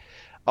 But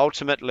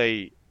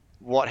ultimately,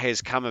 what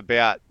has come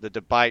about, the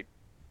debate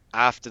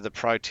after the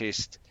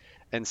protest,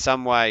 in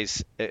some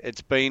ways,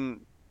 it's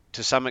been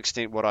to some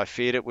extent what I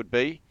feared it would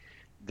be,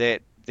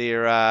 that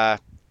there are,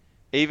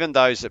 even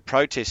those that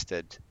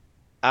protested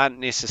aren't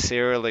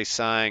necessarily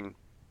saying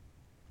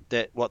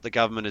that what the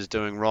government is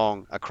doing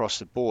wrong across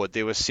the board.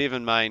 There were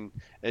 7 main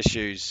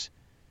issues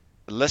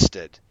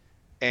listed,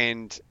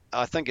 and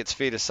I think it's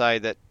fair to say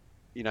that,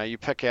 you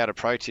pick out a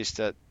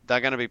protester,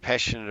 they're going to be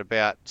passionate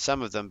about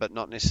some of them, but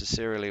not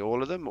necessarily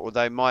all of them, or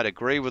they might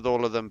agree with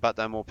all of them, but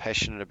they're more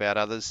passionate about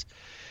others.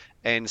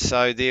 And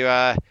so there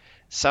are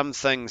some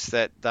things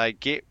that they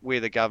get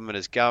where the government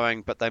is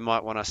going, but they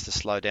might want us to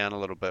slow down a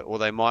little bit, or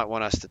they might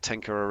want us to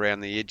tinker around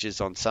the edges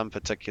on some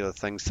particular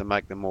things to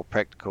make them more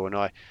practical. And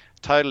I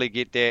totally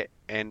get that,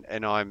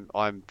 and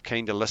I'm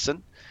keen to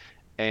listen.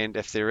 And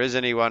if there is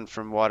anyone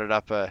from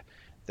Wairarapa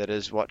that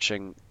is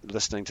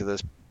listening to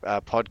this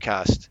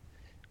podcast,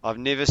 I've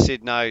never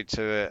said no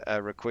to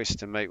a request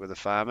to meet with a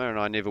farmer, and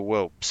I never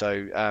will.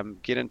 So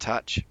get in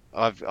touch.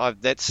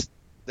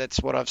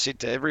 That's what I've said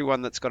to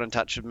everyone that's got in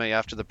touch with me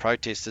after the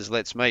protest is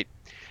let's meet.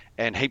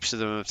 And heaps of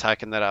them have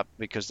taken that up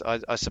because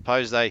I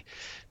suppose they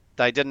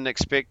didn't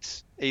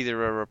expect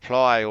either a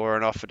reply or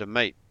an offer to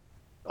meet.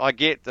 I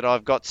get that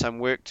I've got some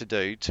work to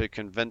do to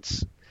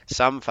convince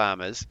some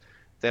farmers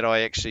that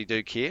I actually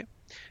do care.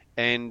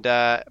 And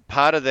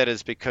part of that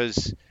is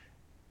because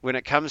when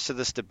it comes to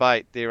this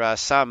debate, there are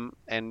some,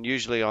 and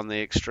usually on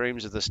the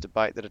extremes of this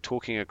debate, that are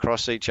talking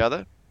across each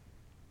other.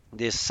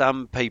 There's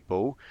some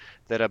people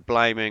that are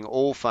blaming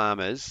all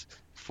farmers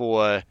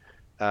for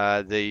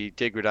the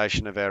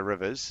degradation of our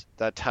rivers.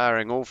 They're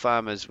tarring all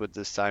farmers with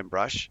the same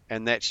brush,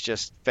 and that's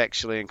just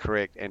factually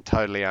incorrect and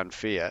totally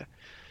unfair.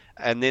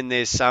 And then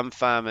there's some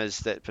farmers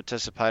that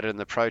participated in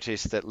the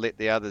protest that let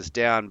the others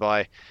down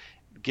by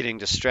getting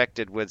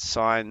distracted with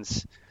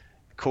signs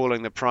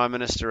calling the Prime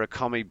Minister a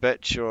commie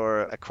bitch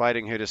or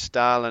equating her to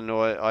Stalin,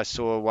 or I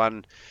saw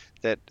one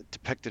that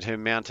depicted her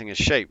mounting a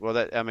sheep. Well,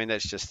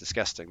 that's just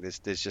disgusting.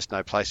 There's just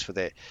no place for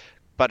that.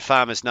 But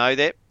farmers know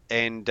that,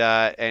 and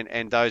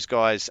those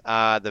guys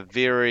are the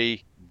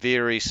very,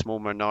 very small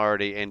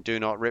minority and do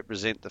not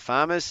represent the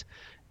farmers.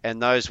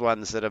 And those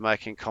ones that are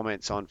making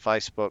comments on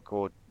Facebook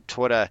or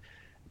Twitter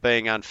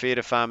being unfair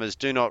to farmers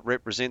do not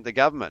represent the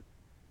government.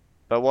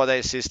 But what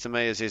that says to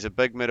me is there's a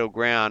big middle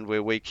ground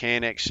where we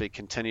can actually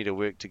continue to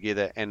work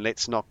together, and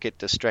let's not get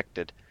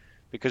distracted.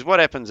 Because what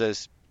happens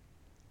is,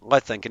 I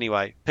think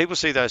anyway, people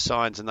see those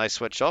signs and they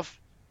switch off,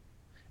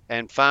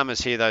 and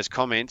farmers hear those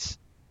comments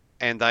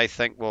and they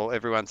think, well,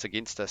 everyone's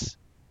against us.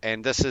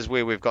 And this is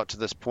where we've got to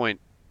this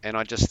point, and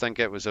I just think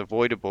it was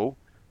avoidable,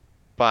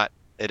 but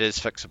it is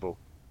fixable.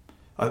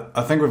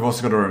 I think we've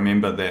also got to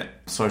remember that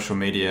social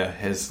media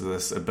has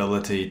this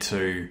ability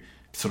to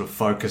sort of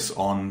focus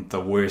on the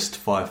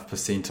worst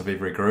 5% of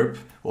every group,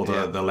 or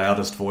the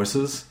loudest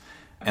voices.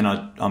 And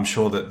I'm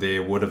sure that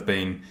there would have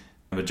been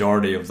a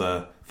majority of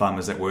the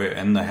farmers that were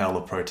in the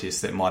Howler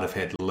protests that might have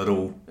had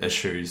little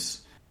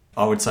issues.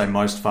 I would say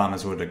most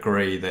farmers would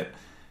agree that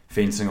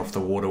fencing off the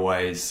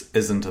waterways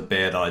isn't a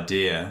bad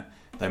idea.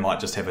 They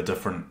might just have a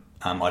different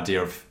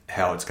idea of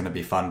how it's going to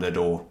be funded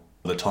or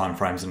the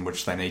timeframes in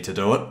which they need to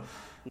do it.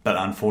 But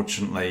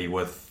unfortunately,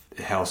 with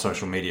how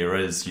social media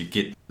is, you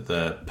get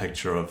the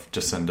picture of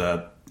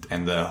Jacinda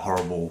and the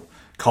horrible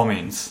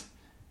comments,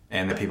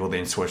 and the people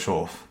then switch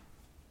off.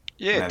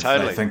 Yeah,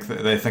 totally.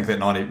 They think that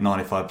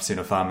 95%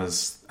 of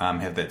farmers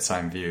have that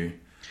same view.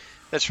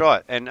 That's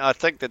right, and I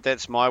think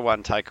that's my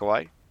one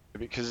takeaway,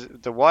 because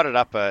the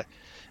Wairarapa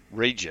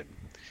region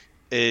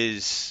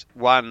is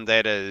one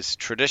that has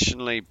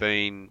traditionally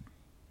been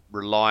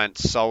reliant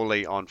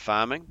solely on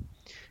farming.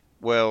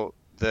 Well,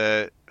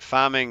 the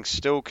farming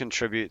still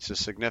contributes a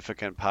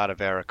significant part of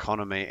our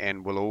economy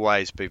and will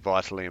always be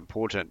vitally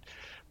important,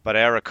 but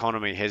our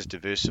economy has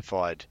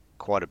diversified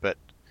quite a bit,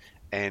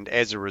 and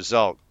as a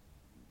result,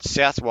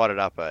 South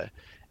Wairarapa,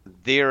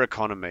 their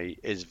economy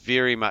is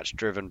very much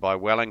driven by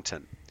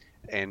Wellington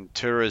and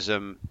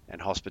tourism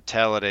and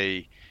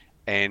hospitality,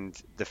 and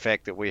the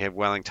fact that we have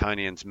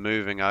Wellingtonians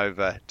moving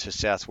over to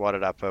South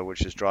Wairarapa,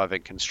 which is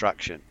driving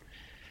construction.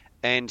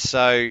 And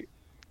so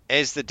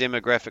as the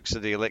demographics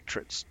of the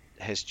electorates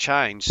has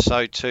changed,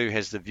 so too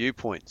has the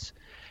viewpoints.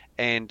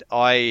 And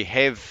I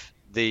have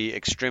the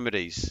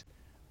extremities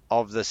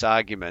of this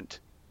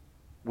argument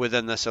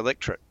within this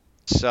electorate.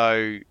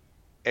 So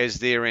as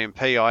their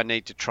MP, I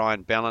need to try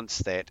and balance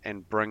that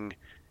and bring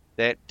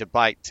that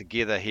debate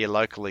together here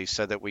locally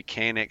so that we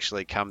can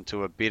actually come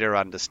to a better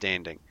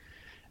understanding.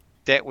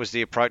 That was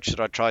the approach that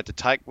I tried to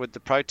take with the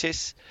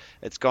protests.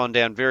 It's gone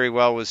down very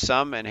well with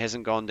some and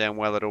hasn't gone down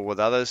well at all with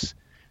others.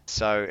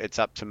 So it's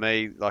up to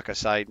me, like I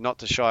say, not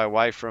to shy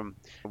away from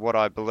what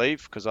I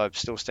believe, because I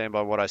still stand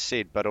by what I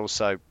said, but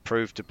also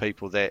prove to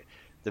people that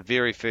the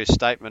very first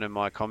statement in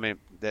my comment,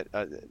 that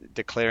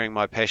declaring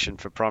my passion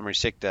for primary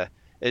sector,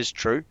 is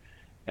true,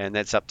 and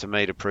that's up to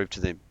me to prove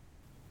to them.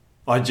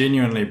 I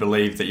genuinely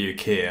believe that you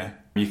care.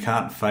 You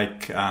can't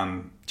fake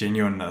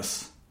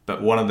genuineness.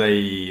 But one of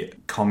the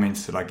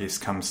comments that I guess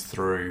comes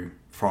through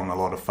from a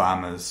lot of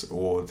farmers,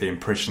 or the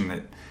impression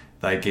that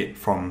they get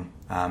from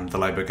the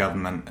Labour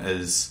government,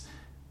 is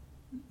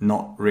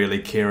not really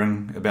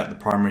caring about the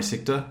primary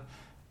sector.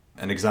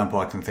 An example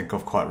I can think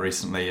of quite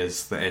recently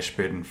is the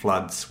Ashburton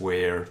floods,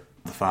 where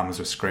the farmers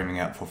were screaming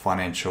out for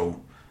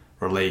financial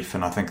relief,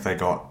 and I think they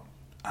got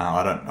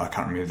I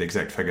can't remember the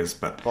exact figures,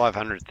 but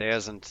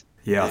 500,000.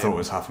 Yeah, I thought it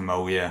was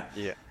 $500,000.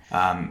 Yeah.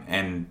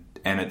 And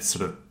it's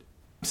sort of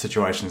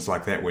situations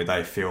like that where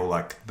they feel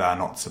like they're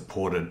not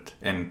supported.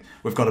 And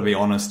we've got to be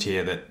honest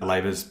here that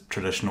Labour's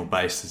traditional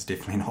base is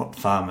definitely not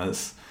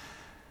farmers.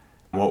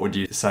 What would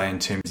you say in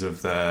terms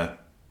of the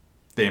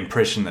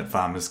impression that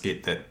farmers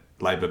get that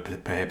Labour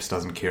perhaps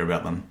doesn't care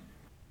about them?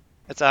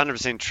 It's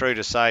 100% true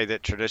to say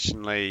that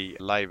traditionally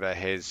Labour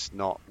has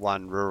not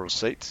won rural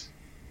seats.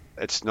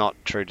 It's not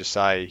true to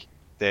say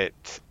that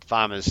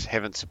farmers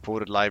haven't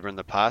supported Labour in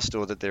the past,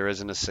 or that there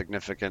isn't a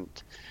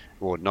significant,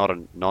 or not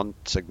a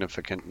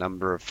non-significant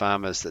number of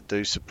farmers that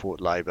do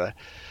support Labour.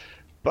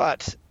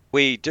 But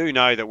we do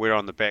know that we're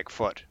on the back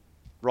foot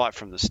right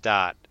from the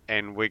start,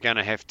 and we're going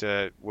to have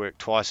to work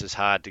twice as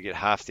hard to get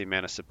half the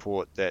amount of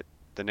support that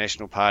the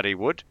National Party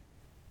would.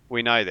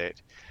 We know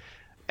that.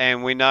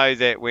 And we know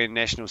that when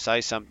National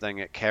say something,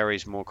 it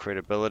carries more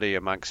credibility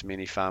amongst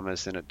many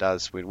farmers than it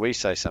does when we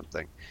say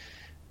something.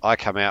 I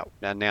come out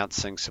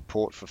announcing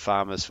support for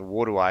farmers for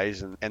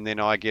waterways, and then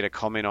I get a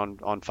comment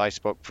on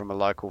Facebook from a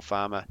local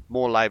farmer,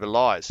 more Labour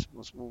lies.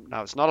 Well,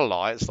 no, it's not a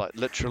lie. It's like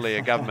literally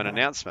a government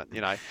announcement,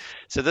 you know.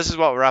 So this is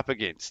what we're up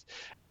against.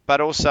 But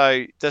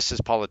also, this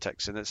is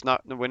politics, and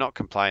we're not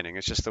complaining.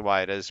 It's just the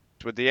way it is.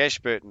 With the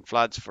Ashburton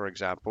floods, for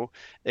example,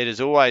 it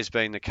has always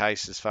been the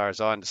case, as far as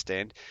I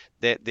understand,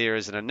 that there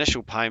is an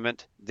initial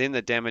payment, then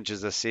the damage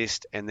is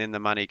assessed, and then the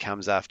money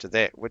comes after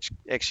that, which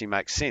actually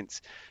makes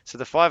sense. So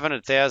the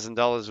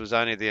 $500,000 was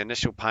only the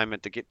initial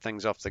payment to get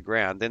things off the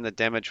ground. Then the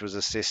damage was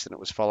assessed, and it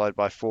was followed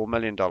by $4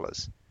 million.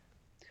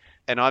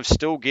 And I'm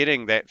still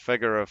getting that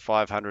figure of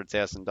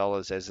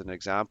 $500,000 as an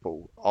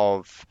example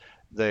of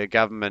the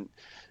government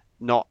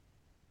not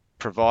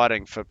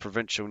providing for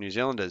provincial New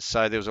Zealanders.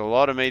 So there was a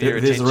lot of media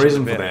There's attention. a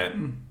reason for about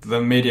that.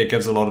 The media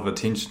gives a lot of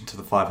attention to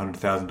the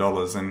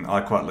 $500,000, and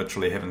I quite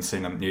literally haven't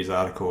seen a news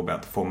article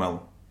about the $4 million.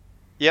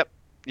 Yep.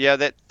 Yeah,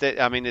 that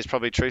I mean, there's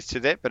probably truth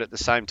to that, but at the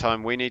same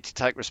time, we need to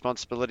take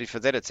responsibility for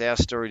that. It's our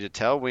story to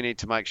tell. We need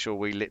to make sure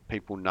we let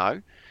people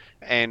know.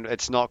 And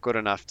it's not good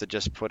enough to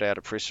just put out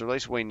a press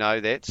release. We know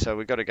that, so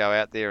we've got to go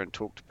out there and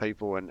talk to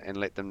people and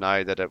let them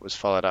know that it was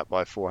followed up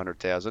by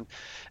 400,000.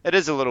 It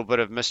is a little bit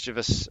of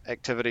mischievous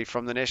activity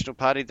from the National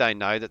Party. They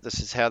know that this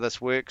is how this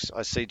works.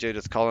 I see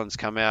Judith Collins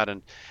come out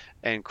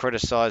and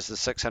criticise the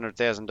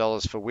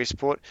 $600,000 for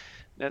Westport.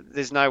 Now,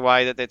 there's no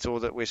way that that's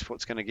all that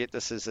Westport's going to get.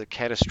 This is a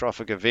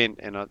catastrophic event,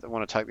 and I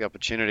want to take the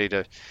opportunity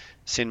to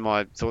send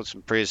my thoughts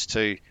and prayers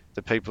to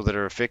the people that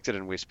are affected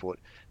in Westport.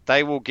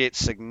 They will get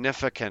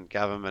significant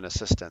government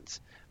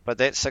assistance, but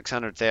that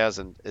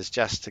 600,000 is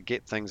just to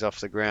get things off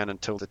the ground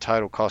until the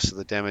total cost of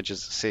the damage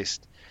is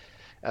assessed.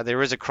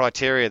 There is a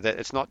criteria that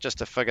it's not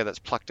just a figure that's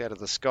plucked out of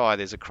the sky.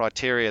 There's a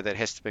criteria that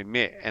has to be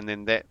met, and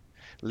then that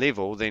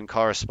level then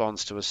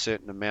corresponds to a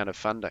certain amount of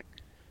funding.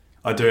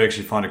 I do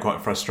actually find it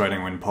quite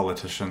frustrating when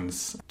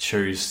politicians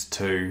choose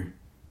to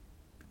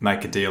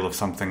make a deal of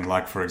something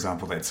like, for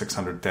example, that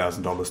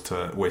 $600,000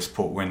 to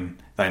Westport when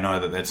they know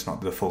that that's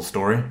not the full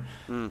story.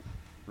 You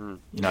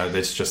know,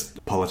 that's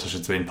just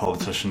politicians being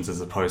politicians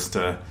as opposed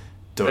to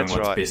doing That's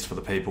what's right. best for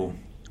the people.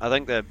 I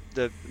think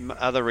the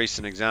other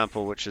recent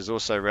example, which is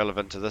also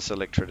relevant to this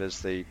electorate,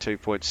 is the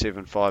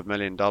 $2.75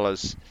 million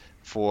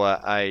for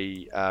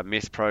a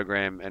meth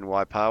program in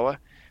Waipawa.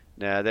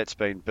 Now, that's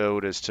been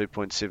billed as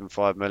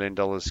 $2.75 million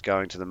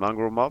going to the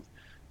mongrel mob.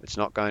 It's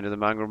not going to the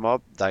mongrel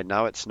mob. They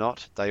know it's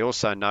not. They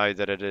also know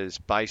that it is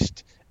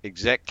based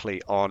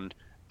exactly on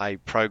a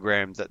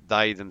program that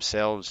they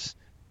themselves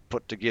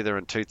put together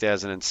in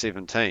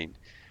 2017,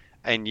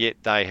 and yet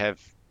they have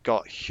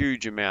got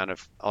huge amount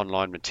of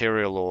online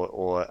material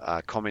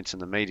or comments in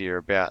the media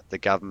about the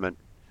government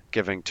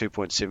giving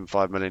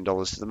 $2.75 million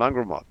to the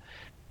mongrel mob.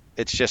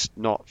 It's just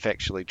not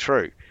factually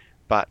true,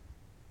 but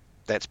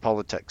that's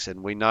politics,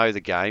 and we know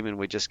the game, and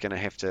we're just going to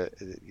have to.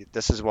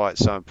 This is why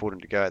it's so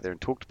important to go out there and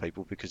talk to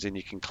people, because then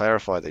you can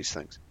clarify these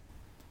things.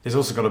 There's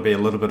also got to be a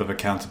little bit of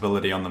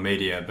accountability on the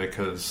media,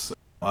 because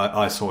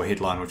I saw a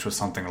headline which was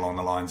something along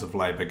the lines of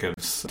Labour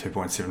gives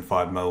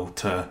 $2.75 million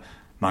to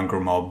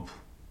mongrel mob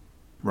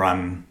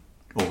run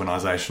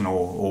organisation,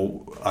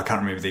 or I can't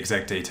remember the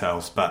exact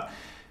details, but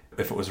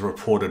if it was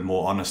reported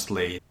more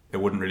honestly, it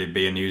wouldn't really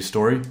be a news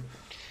story.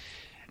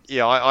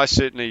 Yeah, I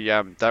certainly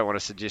don't want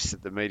to suggest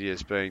that the media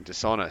is being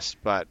dishonest,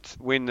 but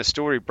when the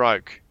story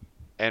broke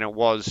and it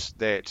was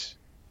that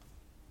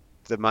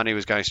the money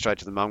was going straight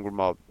to the mongrel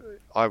mob,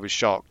 I was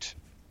shocked.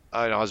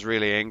 I was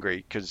really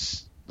angry,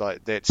 because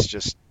that's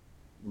just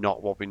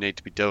not what we need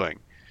to be doing.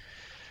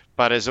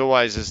 But as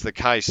always is the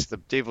case, the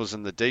devil's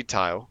in the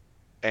detail,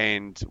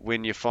 and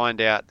when you find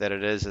out that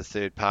it is a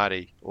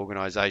third-party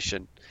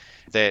organisation,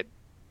 that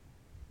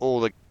all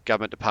the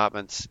government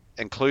departments,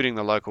 including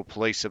the local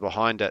police, are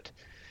behind it,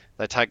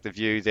 they take the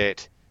view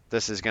that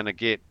this is going to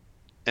get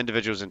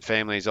individuals and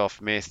families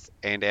off meth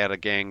and out of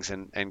gangs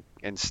and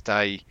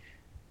stay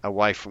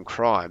away from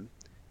crime,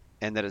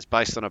 and that it's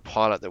based on a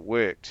pilot that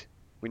worked.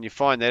 When you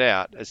find that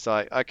out, it's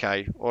like,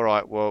 okay, all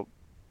right, well,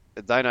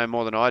 they know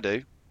more than I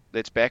do.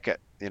 Let's back it,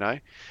 you know.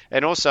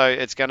 And also,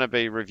 it's going to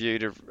be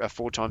reviewed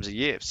 4 times a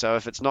year. So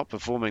if it's not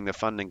performing, the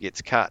funding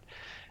gets cut.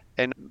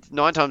 And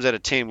 9 times out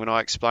of 10, when I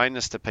explain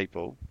this to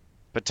people,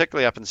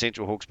 particularly up in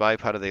Central Hawke's Bay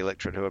part of the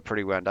electorate who are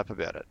pretty wound up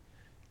about it,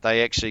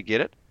 they actually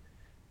get it.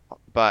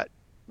 But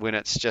when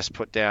it's just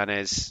put down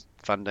as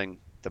funding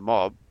the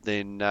mob,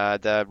 then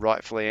they're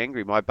rightfully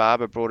angry. My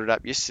barber brought it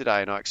up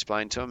yesterday, and I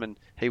explained to him, and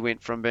he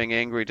went from being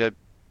angry to,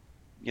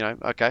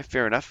 okay,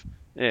 fair enough.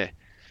 Yeah.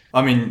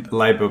 I mean,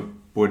 Labour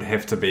would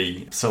have to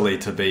be silly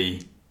to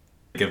be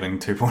giving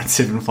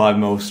 $2.75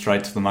 million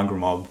straight to the mongrel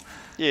mob.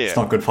 Yeah. It's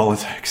not good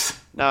politics.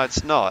 No,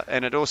 it's not.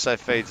 And it also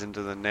feeds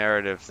into the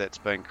narrative that's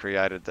been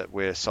created that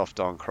we're soft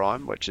on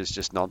crime, which is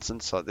just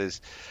nonsense. Like,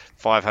 there's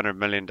 $500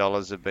 million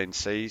have been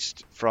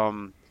seized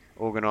from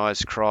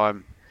organised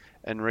crime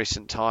in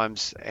recent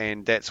times,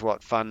 and that's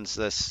what funds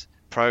this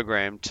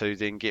program to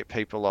then get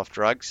people off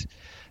drugs.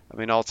 I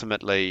mean,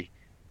 ultimately,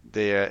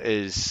 there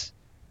is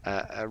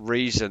a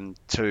reason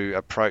to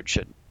approach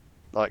it.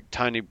 Like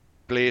Tony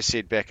Blair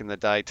said back in the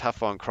day,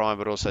 tough on crime,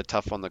 but also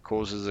tough on the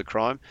causes of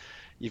crime.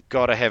 You've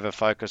got to have a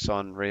focus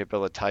on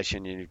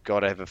rehabilitation, and you've got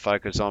to have a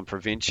focus on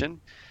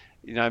prevention.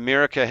 You know,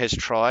 America has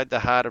tried the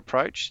hard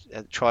approach,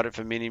 tried it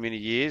for many, many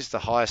years, the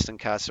highest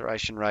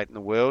incarceration rate in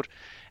the world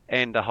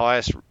and the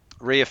highest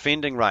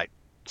reoffending rate.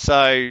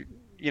 So,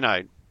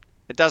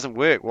 it doesn't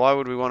work. Why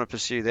would we want to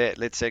pursue that?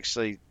 Let's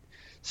actually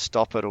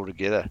stop it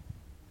altogether.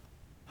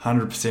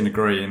 100%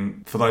 agree.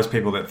 And for those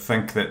people that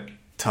think that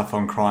tough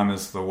on crime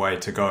is the way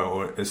to go,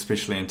 or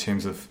especially in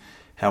terms of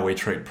how we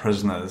treat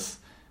prisoners,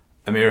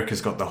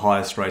 America's got the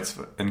highest rates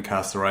of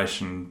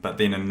incarceration, but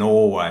then in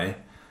Norway,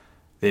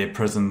 their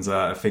prisons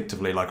are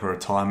effectively like a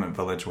retirement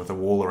village with a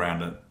wall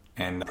around it,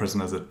 and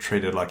prisoners are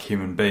treated like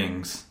human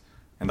beings,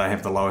 and they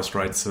have the lowest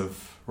rates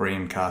of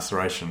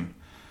reincarceration.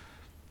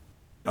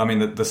 I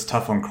mean, this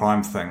tough on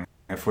crime thing,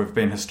 if we've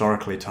been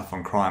historically tough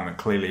on crime, it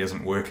clearly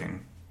isn't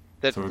working.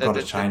 So we've got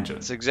to change it.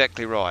 That's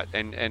exactly right.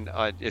 And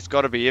it's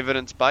got to be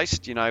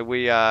evidence-based. You know,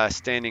 we are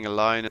standing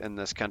alone in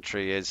this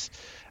country as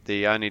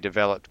the only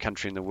developed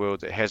country in the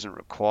world that hasn't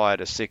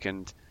required a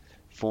second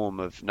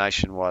form of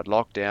nationwide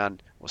lockdown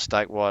or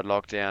statewide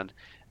lockdown.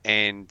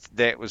 And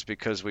that was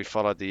because we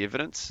followed the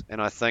evidence.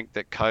 And I think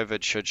that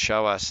COVID should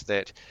show us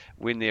that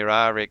when there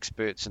are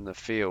experts in the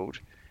field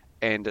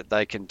and that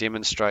they can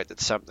demonstrate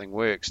that something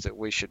works, that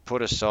we should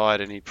put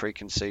aside any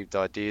preconceived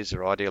ideas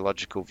or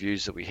ideological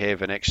views that we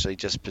have and actually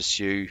just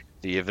pursue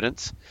the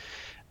evidence.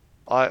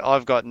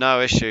 I've got no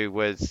issue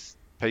with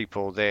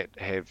people that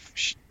have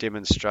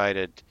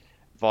demonstrated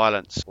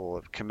violence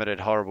or committed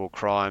horrible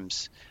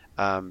crimes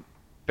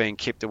being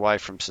kept away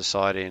from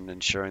society and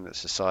ensuring that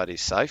society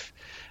is safe,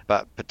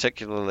 but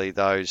particularly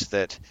those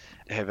that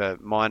have a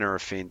minor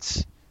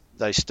offence,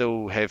 they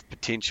still have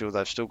potential,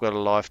 they've still got a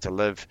life to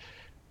live.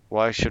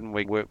 Why shouldn't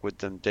we work with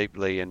them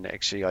deeply and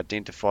actually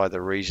identify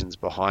the reasons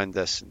behind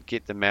this and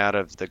get them out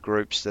of the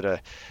groups that are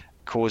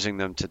causing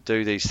them to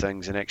do these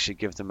things and actually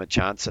give them a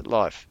chance at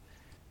life?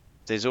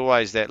 There's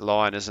always that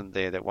line, isn't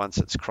there, that once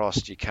it's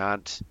crossed you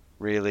can't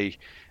really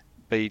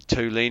be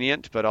too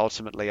lenient, but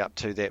ultimately up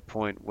to that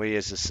point we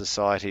as a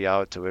society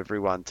owe it to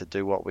everyone to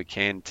do what we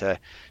can to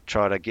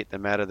try to get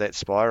them out of that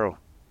spiral.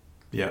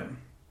 Yeah,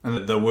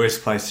 and the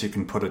worst place you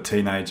can put a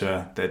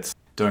teenager that's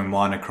doing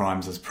minor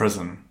crimes is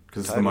prison,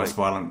 because it's the most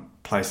violent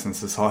place in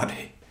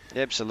society.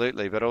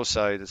 Absolutely, but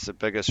also it's the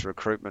biggest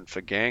recruitment for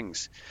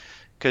gangs,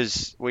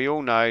 because we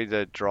all know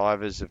the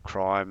drivers of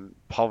crime.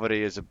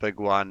 Poverty is a big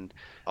one,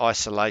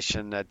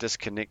 isolation, a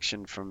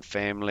disconnection from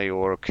family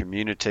or a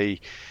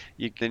community.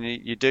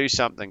 You do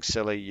something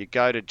silly, you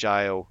go to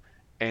jail,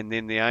 and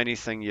then the only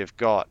thing you've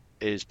got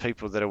is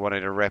people that are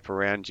wanting to wrap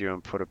around you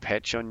and put a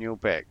patch on your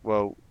back.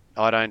 Well,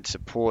 I don't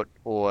support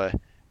or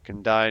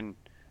condone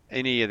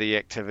any of the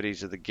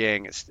activities of the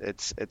gang.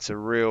 It's a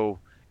real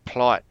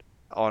plight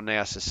on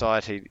our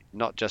society,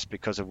 not just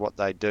because of what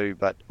they do,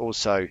 but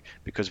also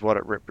because what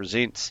it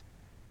represents.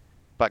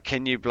 But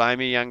can you blame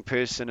a young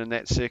person in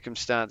that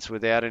circumstance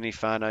without any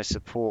whānau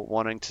support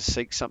wanting to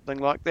seek something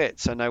like that?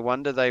 So no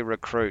wonder they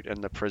recruit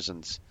in the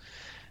prisons.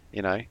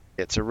 You know,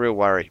 it's a real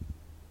worry.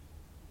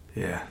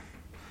 Yeah.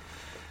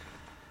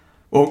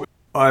 Well,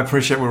 I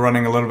appreciate we're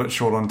running a little bit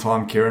short on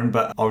time, Kieran,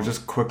 but I'll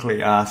just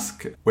quickly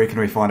ask, where can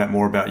we find out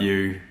more about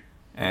you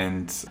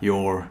and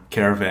your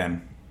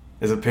caravan?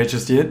 Is it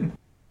purchased yet?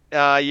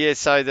 Yeah,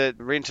 so the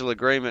rental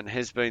agreement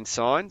has been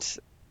signed.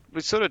 We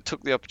sort of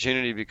took the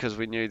opportunity because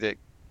we knew that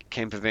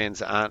camper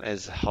vans aren't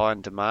as high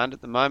in demand at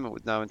the moment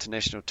with no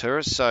international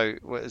tourists, so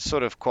it's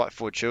sort of quite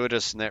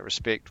fortuitous in that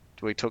respect.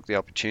 We took the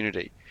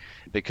opportunity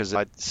because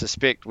I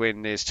suspect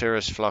when there's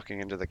tourists flocking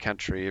into the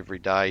country every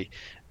day,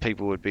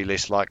 people would be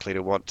less likely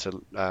to want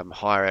to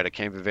hire out a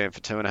camper van for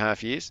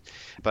 2.5 years,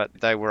 but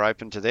they were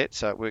open to that,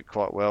 so it worked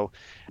quite well.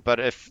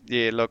 But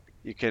you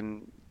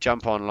can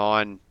jump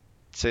online,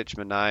 search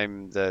my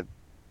name, the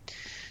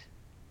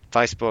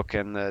Facebook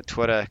and the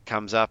Twitter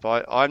comes up.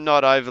 I'm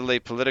not overly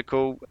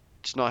political.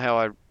 It's not how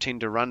I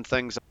tend to run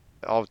things.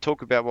 I'll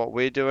talk about what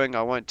we're doing.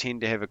 I won't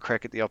tend to have a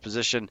crack at the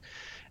opposition,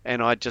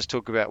 and I just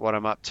talk about what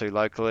I'm up to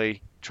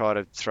locally, try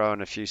to throw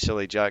in a few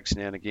silly jokes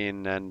now and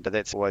again, and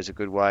that's always a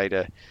good way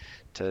to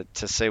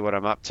see what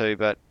I'm up to.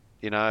 But,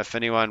 you know, if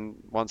anyone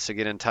wants to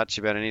get in touch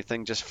about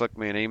anything, just flick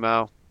me an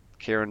email,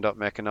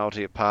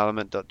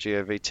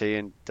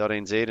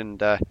 kieran.mcinulty@parliament.govt.nz,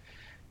 and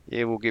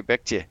we'll get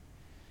back to you.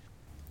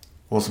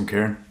 Awesome,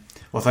 Kieran.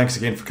 Well, thanks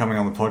again for coming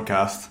on the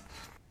podcast.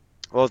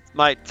 Well,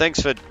 mate,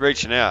 thanks for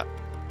reaching out.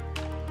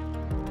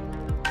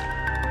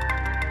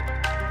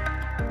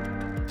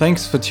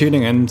 Thanks for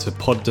tuning in to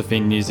Pod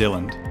Defend New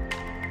Zealand.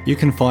 You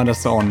can find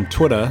us on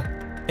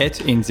Twitter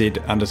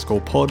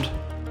 @NZ_pod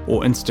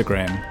or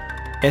Instagram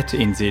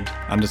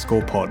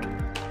 @NZ_pod.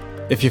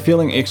 If you're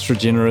feeling extra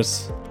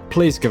generous,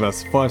 please give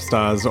us 5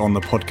 stars on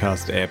the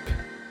podcast app.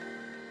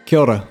 Kia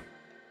ora.